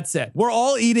 And that's it. We're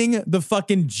all eating the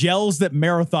fucking gels that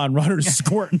marathon runners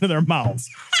squirt into their mouths.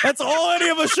 That's all any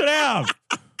of us should have.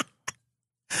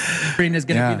 Green is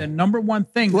going to be the number one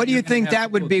thing. What do you think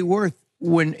that would be worth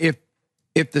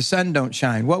if the sun don't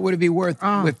shine? What would it be worth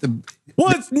with the...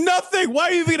 Well, it's nothing. Why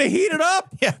are you even going to heat it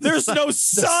up? Yeah, there's no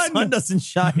sun. The sun doesn't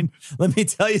shine. Let me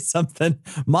tell you something.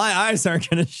 My eyes aren't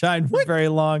going to shine for very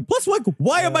long. Plus,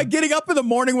 why am I getting up in the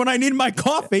morning when I need my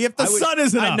coffee if the sun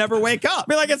isn't up? I never wake up.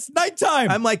 I mean, it's nighttime.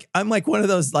 I'm like one of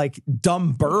those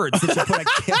dumb birds that you put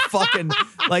a fucking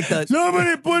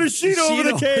somebody put a sheet over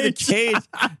the cage.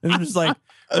 And I'm just like,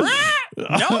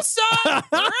 no sun.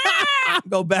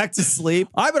 Go back to sleep.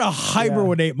 I'm gonna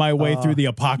hibernate my way through the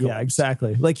apocalypse. Yeah,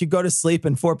 exactly. Like you go to sleep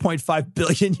and 4.5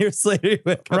 billion years later,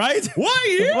 right? What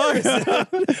years?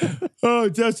 Oh,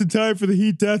 just in time for the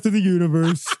heat death of the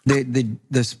universe.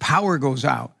 This power goes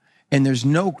out and there's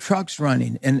no trucks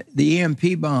running, and the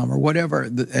EMP bomb or whatever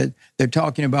they're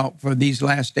talking about for these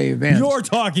last day events. You're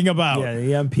talking about. Yeah,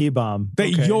 the EMP bomb. That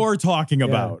you're talking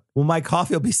about. Well, my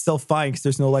coffee will be still fine because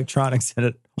there's no electronics in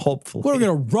it, hopefully. We're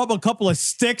going to rub a couple of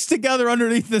sticks together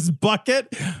underneath this bucket.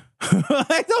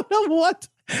 I don't know what.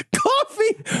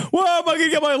 Coffee? Well, am I going to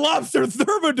get my lobster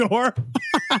thermidor?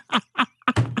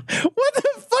 What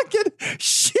the fucking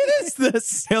shit is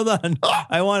this? Hold on.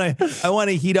 I want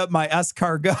to heat up my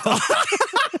escargot.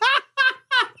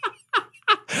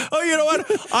 Oh, you know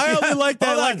what? I only like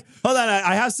that. Hold on.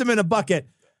 I have some in a bucket.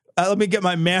 Let me get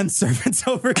my manservants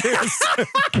over here.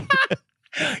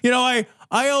 You know,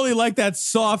 I only like that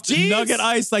soft nugget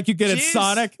ice like you get at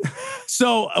Sonic.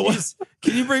 So,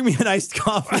 can you bring me an iced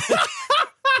coffee?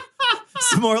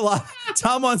 Some more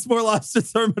Tom wants more lobster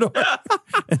thermidor,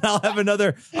 and I'll have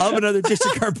another dish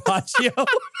of carpaccio.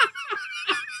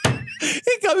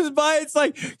 He comes by, it's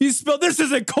like, you spilled, this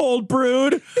isn't cold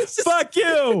brewed. Fuck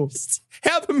you.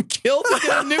 Have him killed to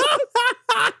get a new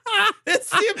one. It's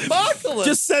the apocalypse.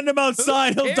 Just send him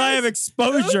outside. He'll die of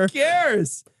exposure. Who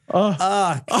cares?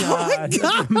 God. That's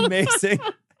amazing.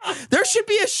 There should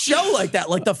be a show like that,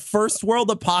 like the first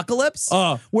world apocalypse,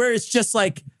 where it's just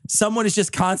like someone is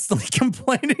just constantly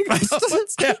complaining about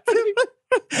what's happening.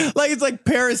 Like it's like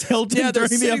Paris Hilton during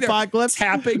the apocalypse,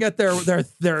 tapping at their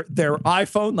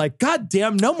iPhone, like, God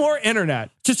damn, no more internet.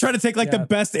 Just trying to take the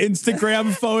best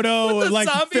Instagram photo and like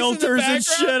filters and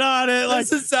shit on it. Like,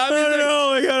 I don't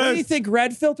know. What do you think,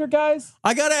 red filter guys?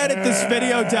 I gotta edit this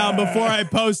video down before I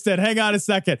post it. Hang on a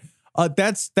second.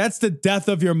 That's the death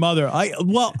of your mother. I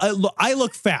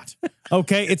look fat.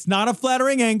 Okay, it's not a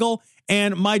flattering angle,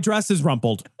 and my dress is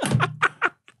rumpled.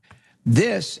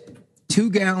 This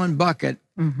 2-gallon bucket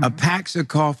of packs of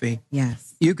coffee.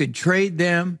 Yes, you could trade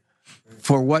them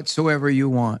for whatsoever you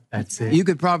want. That's it. You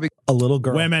could probably a little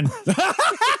girl. Women.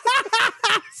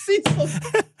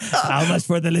 How much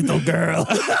for the little girl?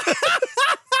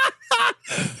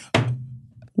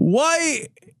 Why?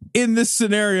 In this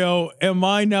scenario, am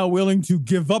I now willing to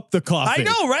give up the coffee? I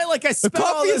know, right? Like I spent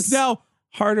all this now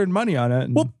hard-earned money on it.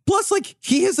 Well, plus, like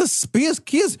he has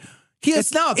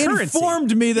now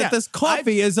informed me that this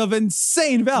coffee is of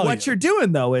insane value. What you're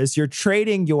doing though is you're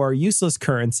trading your useless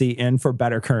currency in for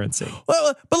better currency.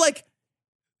 Well, but like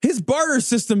His barter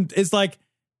system is like,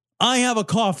 I have a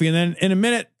coffee and then in a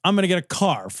minute, I'm going to get a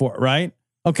car for it, right?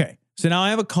 Okay. So now I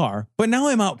have a car, but now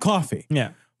I'm out coffee.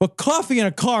 Yeah. But coffee and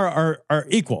a car are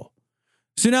equal.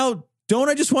 So now, don't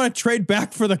I just want to trade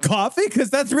back for the coffee? Because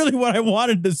that's really what I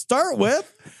wanted to start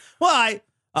with. Well,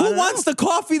 who wants the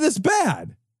coffee this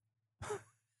bad?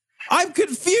 I'm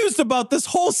confused about this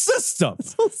whole system.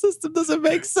 This whole system doesn't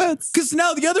make sense. Because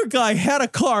now the other guy had a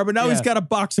car, but now he's got a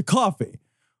box of coffee.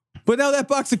 But now that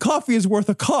box of coffee is worth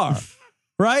a car,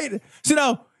 right? So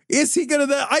now, is he going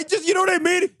to, you know what I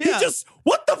mean? Yeah. He just,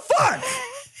 what the fuck?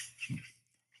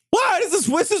 Why is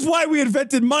this is why we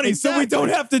invented money, exactly. so we don't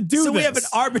have to do this. So we have an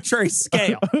arbitrary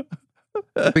scale.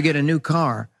 We get a new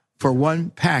car for one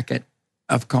packet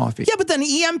of coffee. Yeah, but then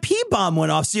EMP bomb went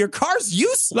off, so your car's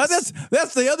useless.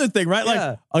 That's the other thing, right? Yeah.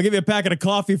 Like, I'll give you a packet of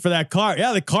coffee for that car.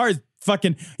 Yeah, the car is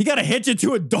fucking, you got to hitch it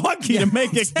to a donkey to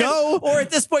make it go. Or at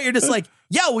this point, you're just like,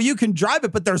 yeah, well, you can drive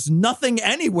it, but there's nothing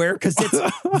anywhere because it's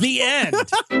the end.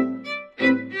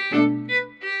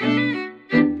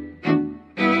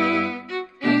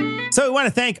 So we want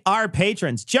to thank our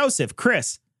patrons, Joseph,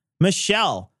 Chris,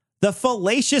 Michelle, the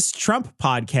Fallacious Trump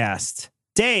Podcast,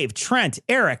 Dave, Trent,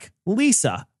 Eric,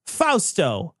 Lisa,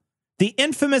 Fausto, the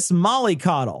infamous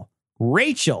Mollycoddle,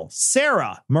 Rachel,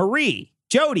 Sarah, Marie,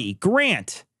 Jody,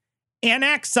 Grant,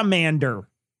 Anaximander,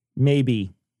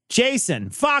 maybe, Jason,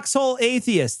 Foxhole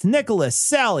Atheist, Nicholas,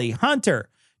 Sally, Hunter,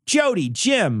 Jody,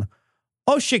 Jim,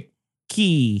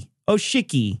 Oshiki,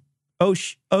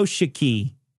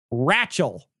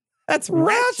 Rachel. That's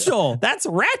Rachel. That's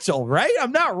Rachel, right?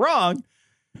 I'm not wrong.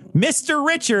 Mr.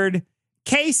 Richard,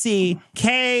 Casey,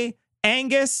 K,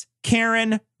 Angus,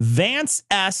 Karen, Vance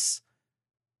S,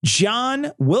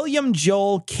 John, William,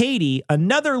 Joel, Katie,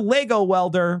 another Lego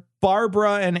welder,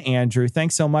 Barbara, and Andrew.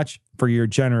 Thanks so much for your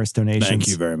generous donations. Thank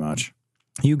you very much.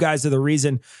 You guys are the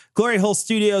reason Glory Hole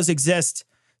Studios exist.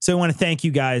 So I want to thank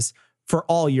you guys for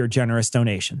all your generous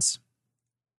donations.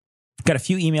 Got a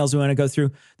few emails we want to go through.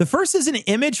 The first is an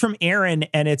image from Aaron,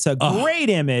 and it's a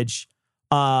great image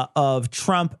of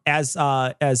Trump as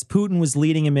Putin was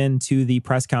leading him into the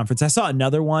press conference. I saw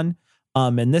another one,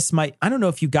 and this might, I don't know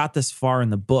if you got this far in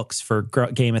the books for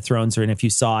Game of Thrones, or if you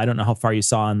saw, I don't know how far you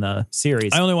saw in the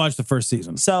series. I only watched the first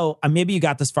season. So maybe you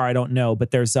got this far, I don't know,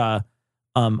 but there's a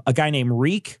guy named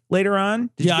Reek later on.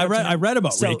 I read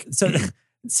about Reek.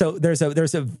 So there's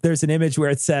an image where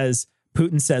it says,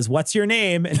 Putin says, "What's your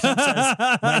name?" And Trump says,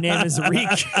 "My name is Reek."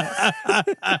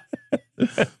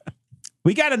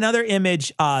 We got another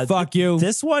image. Fuck you.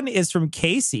 This one is from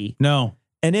Casey. No.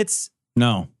 And it's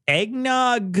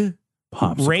eggnog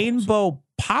rainbow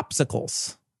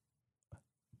popsicles.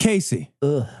 Casey.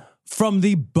 Ugh. From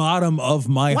the bottom of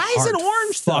my heart. Why is it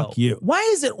orange, Fuck you. Why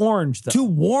is it orange, though? To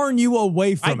warn you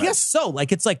away from it. I guess so.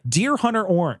 Like, it's like Deer Hunter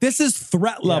orange. This is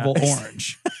threat level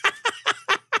orange.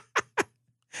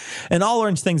 And all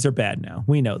orange things are bad now.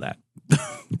 We know that,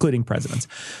 including presidents.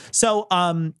 So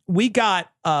we got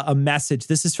a message.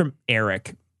 This is from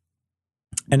Eric.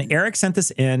 And Eric sent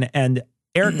this in. And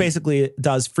Eric basically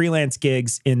does freelance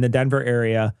gigs in the Denver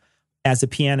area as a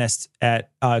pianist at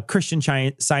Christian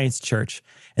Science Church.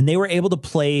 And they were able to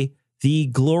play the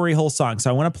Glory Hole song. So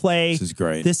I want to play. This is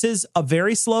great. This is a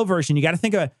very slow version. You got to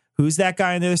think of who's that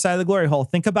guy on the other side of the Glory Hole.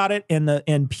 Think about it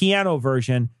in piano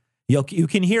version. You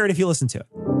can hear it if you listen to it.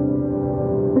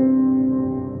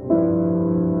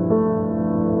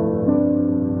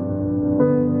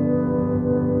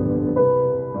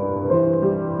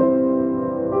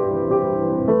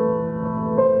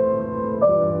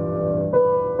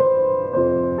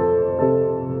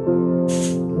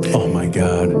 Oh my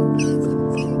God.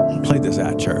 Played this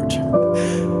at church.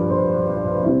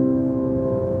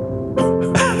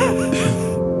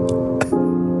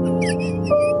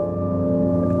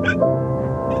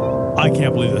 I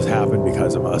can't believe this happened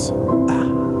because of us.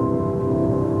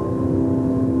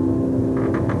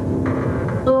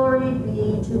 Glory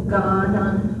be to God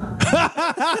on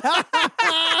high.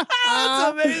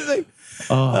 That's amazing.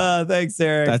 Thanks,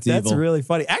 Eric. That's evil. Really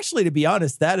funny. Actually, to be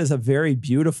honest, that is a very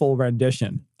beautiful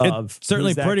rendition of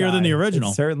certainly Who's That prettier Guy? than the original.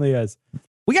 It certainly is.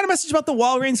 We got a message about the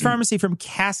Walgreens pharmacy from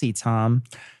Cassie, Tom.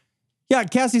 Yeah,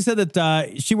 Cassie said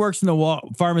that she works in the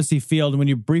pharmacy field. And when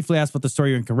you briefly asked about the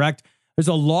story, you're incorrect. There's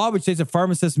a law which states a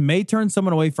pharmacist may turn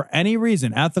someone away for any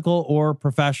reason, ethical or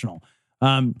professional.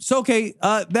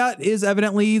 That is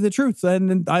evidently the truth.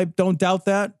 And I don't doubt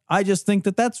that. I just think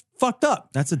that that's fucked up.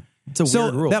 It's a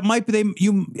weird rule. That might be,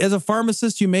 you as a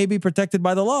pharmacist, you may be protected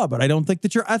by the law, but I don't think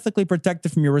that you're ethically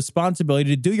protected from your responsibility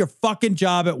to do your fucking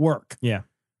job at work. Yeah.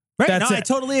 Right. That's no, it. I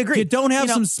totally agree. You don't have You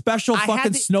know, some special I had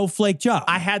fucking the- snowflake job.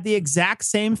 I had the exact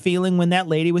same feeling when that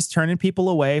lady was turning people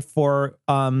away for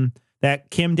that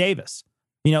Kim Davis.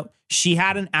 You know, she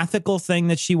had an ethical thing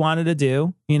that she wanted to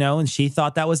do, you know, and she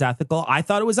thought that was ethical. I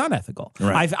thought it was unethical.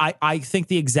 Right. I think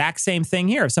the exact same thing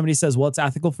here. If somebody says, well, it's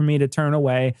ethical for me to turn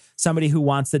away somebody who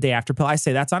wants the day after pill, I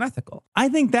say that's unethical. I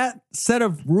think that set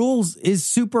of rules is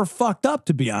super fucked up,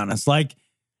 to be honest. Like,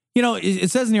 you know, it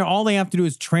says in here, all they have to do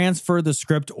is transfer the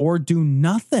script or do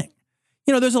nothing.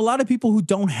 You know, there's a lot of people who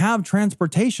don't have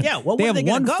transportation. Yeah, well, they where have are they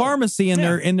gonna one go? pharmacy in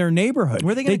their neighborhood.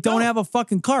 Where are they gonna don't go? have a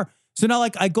fucking car. So now,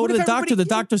 like, I go What to if the doctor. The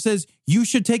doctor says, you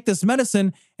should take this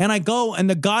medicine. And I go, and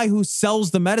the guy who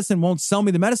sells the medicine won't sell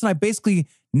me the medicine. I basically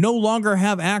no longer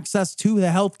have access to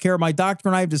the health care my doctor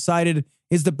and I have decided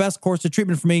is the best course of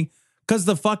treatment for me because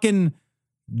the fucking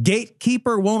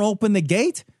gatekeeper won't open the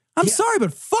gate. I'm sorry,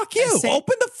 but fuck you.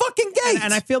 Open the fucking gate.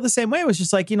 And I feel the same way. It was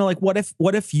just like, you know, like what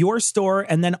if your store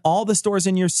and then all the stores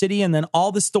in your city and then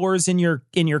all the stores in your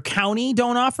county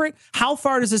don't offer it? How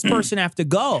far does this person have to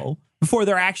go before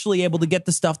they're actually able to get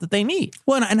the stuff that they need?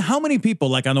 Well, and how many people,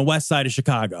 like on the west side of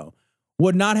Chicago,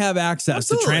 would not have access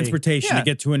Absolutely. to transportation to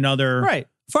get to another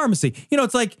pharmacy? You know,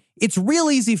 it's like, it's real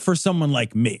easy for someone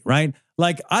like me, right?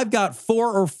 Like, I've got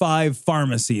 4 or 5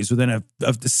 pharmacies within a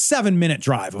 7-minute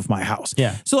drive of my house.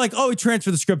 Yeah. So like, we transfer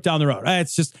the script down the road.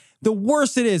 It's just, the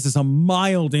worst it is a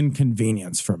mild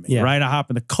inconvenience for me, right? I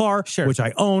hop in the car, which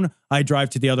I own. I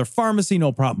drive to the other pharmacy,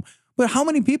 no problem. But how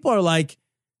many people are like,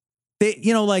 they,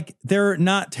 you know, like they're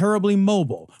not terribly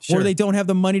mobile, or they don't have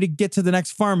the money to get to the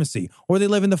next pharmacy, or they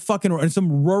live in the fucking in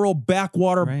some rural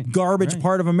backwater garbage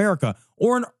part of America,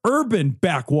 or an urban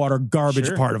backwater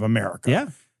garbage part of America. Yeah.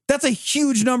 That's a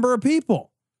huge number of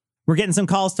people. We're getting some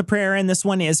calls to prayer, and this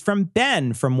one is from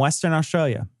Ben from Western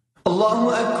Australia. Allahu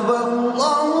Akbar,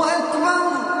 Allahu Akbar.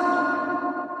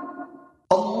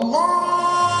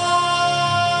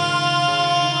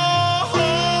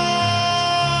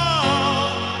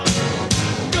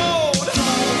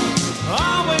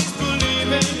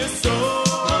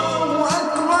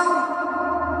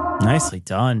 Nicely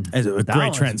done. It's a That great one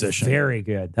was transition. Very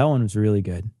good. That one was really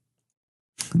good.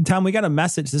 Tom, we got a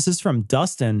message. This is from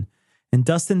Dustin. And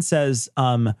Dustin says,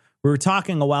 we were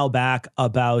talking a while back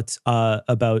about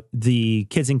the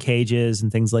kids in cages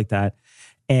and things like that.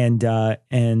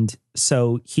 And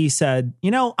so he said,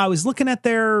 you know, I was looking at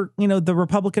their, you know, the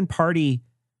Republican Party,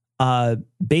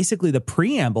 basically the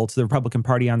preamble to the Republican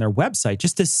Party on their website,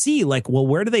 just to see like, well,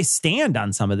 where do they stand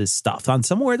on some of this stuff? On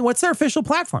somewhere, what's their official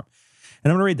platform?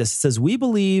 And I'm going to read this. It says, we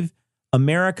believe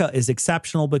America is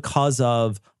exceptional because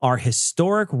of our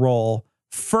historic role,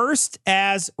 first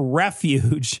as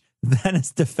refuge, then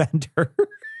as defender.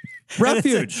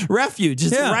 Refuge. Refuge.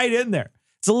 It's right in there.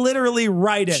 It's literally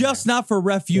right in Just not for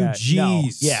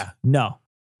refugees. No. All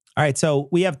right. So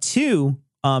we have 2.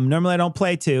 Normally I don't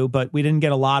play 2, but we didn't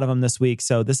get a lot of them this week.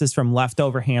 So this is from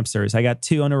Leftover Hamsters. I got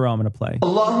 2 in a row I'm going to play.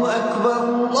 Allahu Akbar,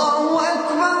 Allahu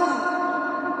Akbar.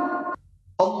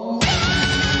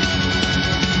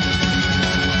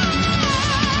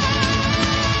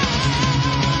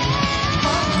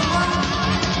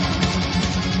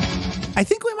 I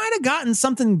think we might have gotten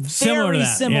something Similar to very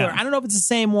that, similar. yeah. I don't know if it's the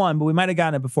same one, but we might have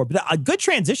gotten it before. But a good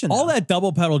transition. All though. that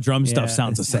double pedal drum stuff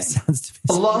sounds the same. Sounds to me.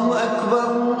 Allahu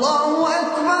Akbar, Allahu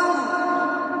Akbar.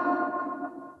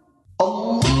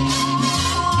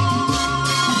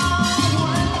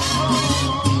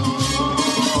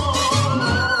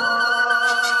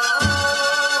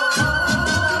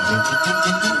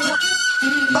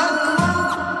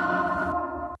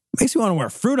 Makes me want to wear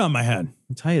fruit on my head.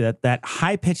 I'll tell you that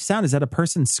high-pitched sound, is that a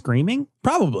person screaming?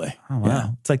 Probably. Oh, wow. Yeah.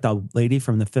 It's like the lady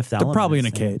from The Fifth Element. They're probably in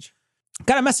a cage.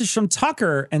 Got a message from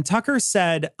Tucker, and Tucker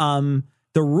said, the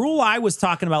rule I was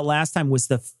talking about last time was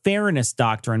the fairness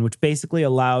doctrine, which basically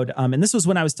allowed, and this was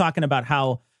when I was talking about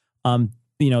how,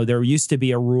 you know, there used to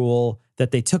be a rule that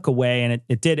they took away, and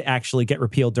it did actually get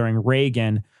repealed during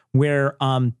Reagan, where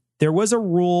there was a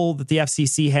rule that the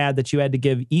FCC had that you had to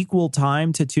give equal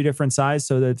time to 2 different sides.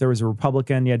 So that if there was a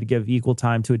Republican, you had to give equal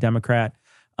time to a Democrat.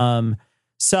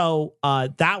 So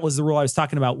that was the rule I was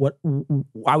talking about. What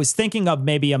I was thinking of,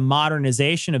 maybe a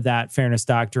modernization of that fairness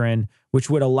doctrine,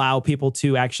 which would allow people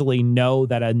to actually know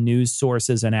that a news source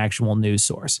is an actual news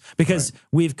source, because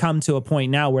we've come to a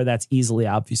point now where that's easily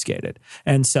obfuscated.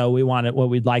 And so what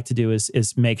we'd like to do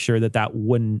is make sure that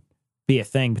wouldn't be a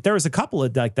thing. But there was a couple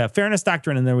of like the fairness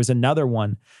doctrine, and there was another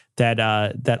one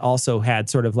that also had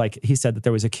sort of like, he said that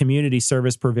there was a community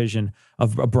service provision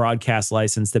of a broadcast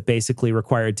license that basically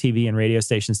required TV and radio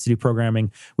stations to do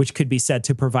programming which could be said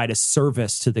to provide a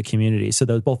service to the community.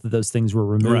 So both of those things were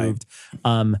removed.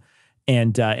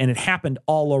 And it happened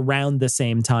all around the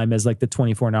same time as like the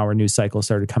 24-hour news cycle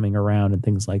started coming around and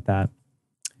things like that.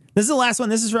 This is the last one.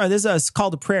 This is a call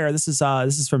to prayer. This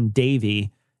is from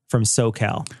Davey from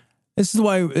SoCal. This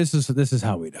is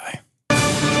how we die.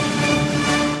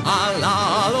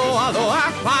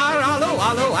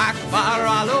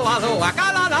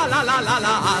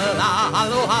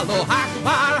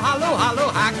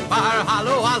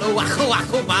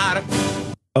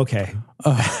 Okay.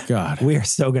 Oh God. We are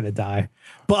so gonna die.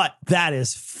 But that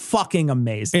is fucking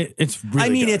amazing. It's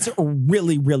really good. it's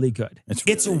really, really good.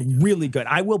 It's really good.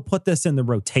 I will put this in the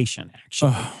rotation,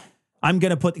 actually. I'm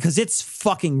gonna put because it's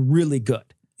fucking really good.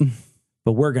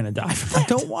 But we're gonna die from that. I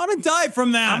don't want to die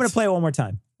from that. I'm gonna play it one more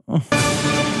time.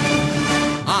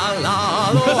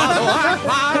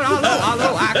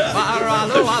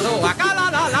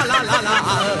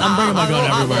 I'm bringing my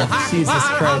gun everywhere. Jesus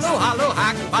Christ.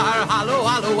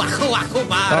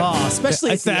 Oh,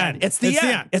 especially at the end. It's the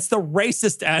end. It's the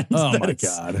racist end. Oh my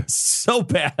God. So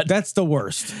bad. That's the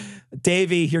worst.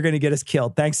 Davey, you're going to get us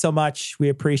killed. Thanks so much. We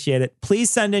appreciate it. Please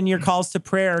send in your calls to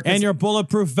prayer. And your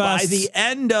bulletproof vests. By the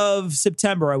end of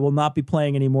September, I will not be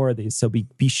playing any more of these. So be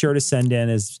sure to send in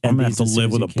I'm going to have to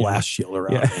live with a blast shield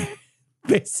around me.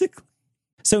 Basically.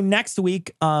 So next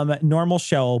week, normal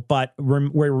show, but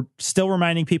we're still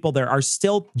reminding people there are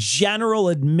still general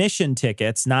admission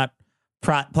tickets, not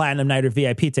Platinum Night or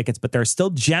VIP tickets, but there are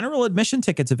still general admission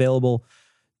tickets available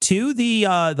to the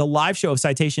live show of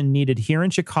Citation Needed here in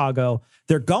Chicago.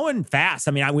 They're going fast.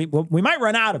 I mean, we might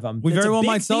run out of them. We very well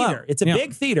might sell out. It's a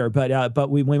big theater, but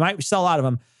we might sell out of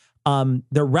them.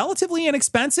 They're relatively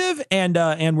inexpensive, and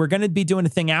we're going to be doing a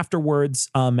thing afterwards.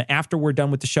 After we're done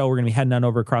with the show, we're going to be heading on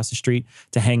over across the street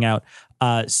to hang out.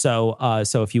 So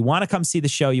if you want to come see the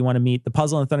show, you want to meet the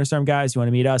Puzzle and Thunderstorm guys, you want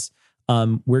to meet us,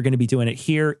 we're going to be doing it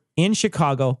here in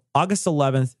Chicago, August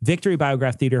 11th, Victory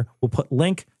Biograph Theater. We'll put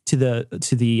link to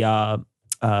the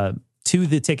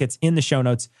tickets in the show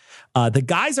notes. The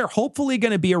guys are hopefully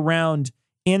going to be around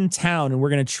in town, and we're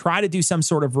going to try to do some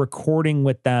sort of recording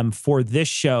with them for this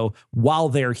show while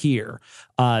they're here.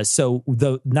 So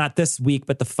not this week,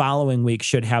 but the following week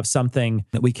should have something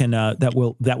that we can that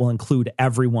will include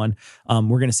everyone.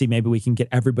 We're going to see maybe we can get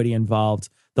everybody involved,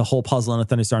 the whole Puzzle and a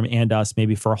Thunderstorm and us,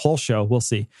 maybe for a whole show. We'll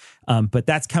see. But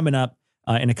that's coming up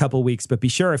in a couple of weeks. But be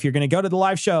sure, if you're going to go to the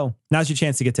live show, now's your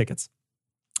chance to get tickets.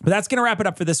 But that's going to wrap it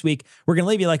up for this week. We're going to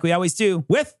leave you like we always do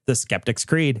with the Skeptic's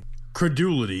Creed.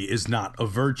 Credulity is not a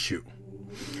virtue.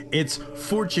 It's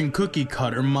fortune cookie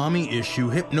cutter, mommy issue,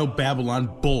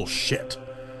 hypno-Babylon bullshit.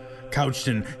 Couched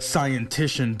in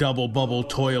scientician, double bubble,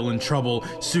 toil and trouble,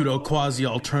 pseudo quasi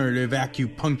alternative,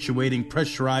 acupunctuating,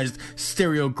 pressurized,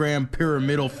 stereogram,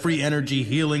 pyramidal, free energy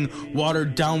healing,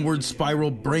 watered downward spiral,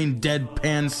 brain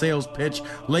deadpan sales pitch,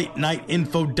 late night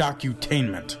info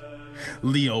docutainment.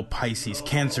 Leo, Pisces,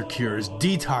 cancer cures,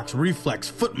 detox, reflex,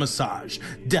 foot massage,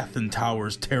 death and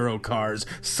towers, tarot cards,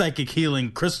 psychic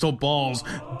healing, crystal balls,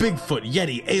 Bigfoot,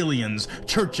 Yeti, aliens,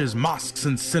 churches, mosques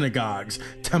and synagogues,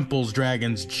 temples,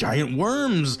 dragons, giant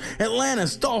worms,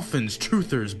 Atlantis, dolphins,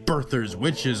 truthers, birthers,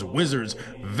 witches, wizards,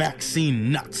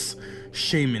 vaccine nuts,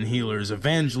 shaman healers,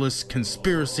 evangelists,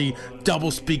 conspiracy,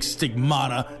 doublespeak,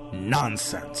 stigmata,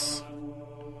 nonsense.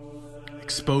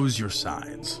 Expose your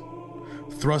sides.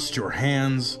 Thrust your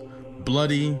hands,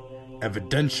 bloody,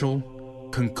 evidential,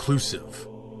 conclusive.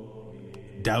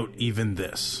 Doubt even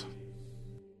this.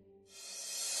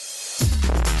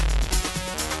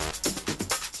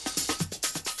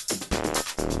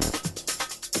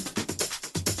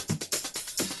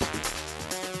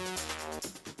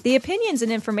 The opinions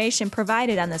and information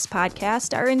provided on this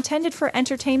podcast are intended for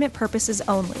entertainment purposes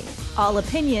only. All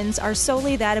opinions are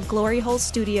solely that of Glory Hole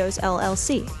Studios,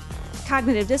 LLC.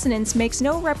 Cognitive Dissonance makes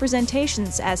no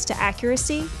representations as to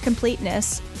accuracy,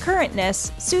 completeness,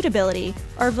 currentness, suitability,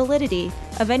 or validity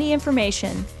of any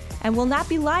information, and will not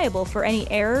be liable for any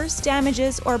errors,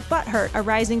 damages, or butthurt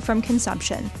arising from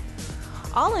consumption.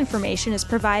 All information is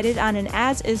provided on an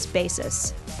as-is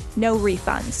basis. No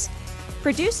refunds.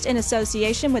 Produced in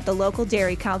association with the local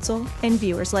Dairy Council and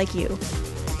viewers like you.